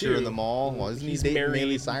big okay, picture too. in the mall. Well, isn't he He's dating married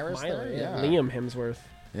Miley Cyrus? Miley, There? yeah. Yeah. Liam Hemsworth.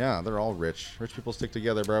 Yeah, they're all rich. Rich people stick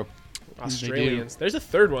together, bro. Australians. There's a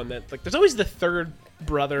third one that there's always the third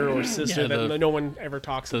brother or sister Yeah, that no one ever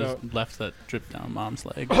talks Those about. left that drip down mom's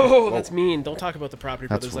leg. Oh, that's mean. Don't talk about the property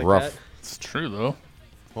That's brothers like rough. that. It's true, though.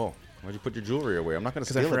 Oh, why'd you put your jewelry away? I'm not going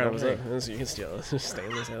to Because I steal forgot it. it was don't like, worry. this, you can steal it. It's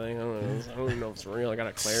stainless, I think. I don't even know if it's real. I got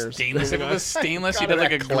a Claire's. Stainless. If it was stainless, you'd Got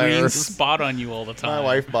have it like at a green Claire's. spot on you all the time. My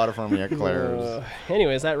wife bought it for me at Claire's.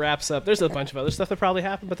 Anyways, that wraps up. There's a bunch of other stuff that probably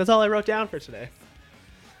happened, but that's all I wrote down for today.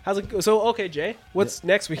 How's it go? So, okay, Jay, what's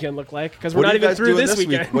next weekend look like? Because we're What not are you even guys through doing this week?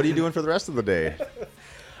 weekend. What are you doing for the rest of the day?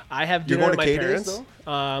 I have You're dinner going at to my K-Days,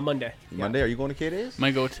 parents. Monday. Monday, are you going to K-Days?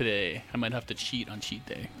 Might go today. I might have to cheat on cheat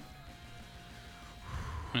day.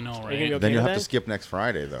 I know, you gonna right? go- Then okay you'll with have to that? skip next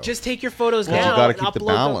Friday, though. Just take your photos Because now. you got to and keep the upload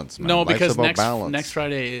them. balance, man. No, Life's because about balance. next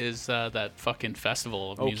Friday is that fucking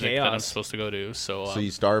festival of Oh, music that I'm chaos. supposed to go to. So, So you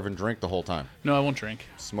starve and drink the whole time. no, I won't drink.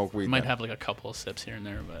 Smoke weed. I might then. have like a couple of sips here and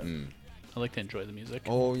there, but I like to enjoy the music.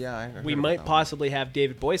 Oh, yeah. I heard We about might that one. possibly have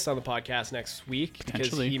David Boyce on the podcast next week because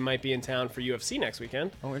Potentially. he might be in town for UFC next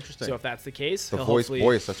weekend. Oh, interesting. So if that's the case, The he'll voice hopefully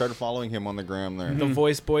voice. I started following him on the gram there. the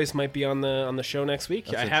voice Boyce might be on the show next week.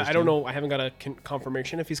 That's I don't interesting. know. I haven't got a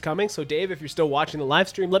confirmation if he's coming. So Dave, if you're still watching the live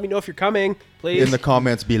stream, let me know if you're coming, please. In the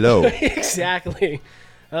comments below. exactly.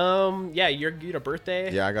 Yeah, you had a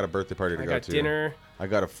birthday. Yeah, I got a birthday party to I go got to. dinner. I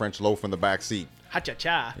got a French loaf in the back seat. Ha cha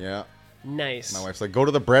cha. Yeah. Nice. My wife's like, go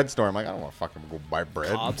to the bread store. I'm like, I don't want to fucking go buy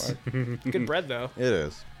bread. Cobb's. Good bread though. It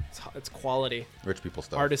is. It's quality. Rich people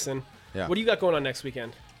stuff. Artisan. Yeah. What do you got going on next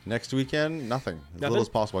weekend? Next weekend, nothing. As Nothing? little as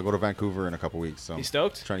possible. I go to Vancouver in a couple weeks, so You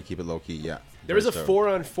stoked? trying to keep it low key. Yeah. There was a Very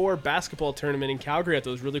stoked. 4-on-4 basketball tournament in Calgary at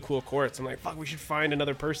those really cool courts. I'm like, fuck, we should find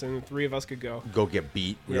another person. The 3 of us could go. Go get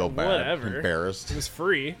beat Yeah, real bad. whatever. Embarrassed. It was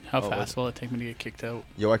free. How fast will it take me to get kicked out?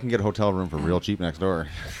 Yo, I can get a hotel room for real cheap next door.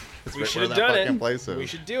 We right should where have that done fucking it. place is. We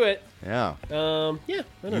should do it. Yeah. Yeah, I You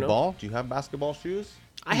don't know. ball? Do you have basketball shoes?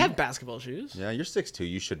 I have basketball shoes. Yeah, you're 6'2".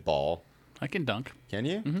 You should ball. I can dunk. Can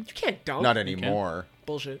you? You can't dunk. Not anymore.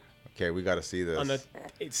 Bullshit. Okay, we got to see this. On the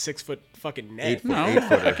 6 foot fucking net. 8 foot, No, 8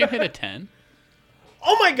 footer. I can hit a 10.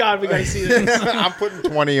 Oh my god, we gotta see this. I'm putting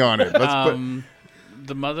 20 on it. Let's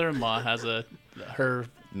The mother-in-law has her put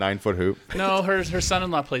 9 foot hoop. her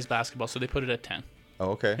son-in-law plays basketball, so they put it at 10. Oh,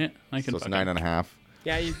 okay. Yeah, I can So it's fucking- 9.5.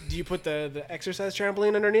 Yeah, do you put the exercise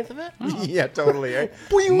trampoline underneath of it? Yeah, totally. Eh?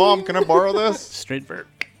 Mom, can I borrow this? Straight vert.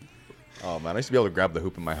 Oh man, I used to be able to grab the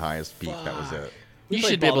hoop in my highest peak. That was it. You played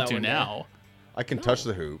should be ball able that to one day. now. I can touch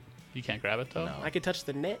the hoop. You can't grab it though. No. I could touch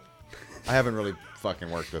the net. I haven't really fucking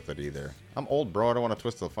worked with it either. I'm old, bro. I don't want to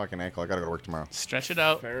twist the fucking ankle. I gotta go to work tomorrow. Stretch it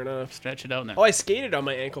out. Fair enough. Stretch it out now. Oh, I skated on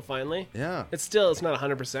my ankle finally. Yeah. It's not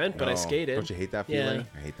 100%, but I No. skated. Don't you hate that Yeah. feeling?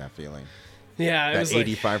 I hate that feeling. Yeah, it That was like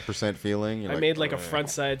 85% feeling. You're I made like a "Ugh." front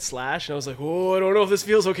side slash, and I was like, oh, I don't know if this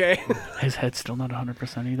feels okay. His head's still not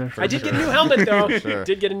 100% either. I did get a new helmet though. Sure.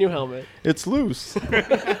 Did get a new helmet. It's loose.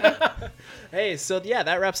 Hey, so yeah,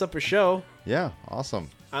 that wraps up our show. Yeah, awesome.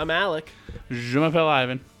 I'm Alec. Je m'appelle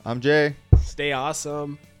Ivan. I'm Jay. Stay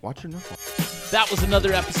awesome. Watch your nipple. That was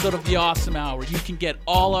another episode of The Awesome Hour. You can get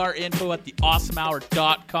all our info at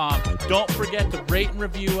theawesomehour.com. Don't forget to rate and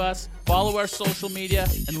review us, follow our social media,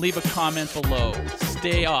 and leave a comment below.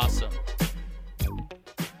 Stay awesome.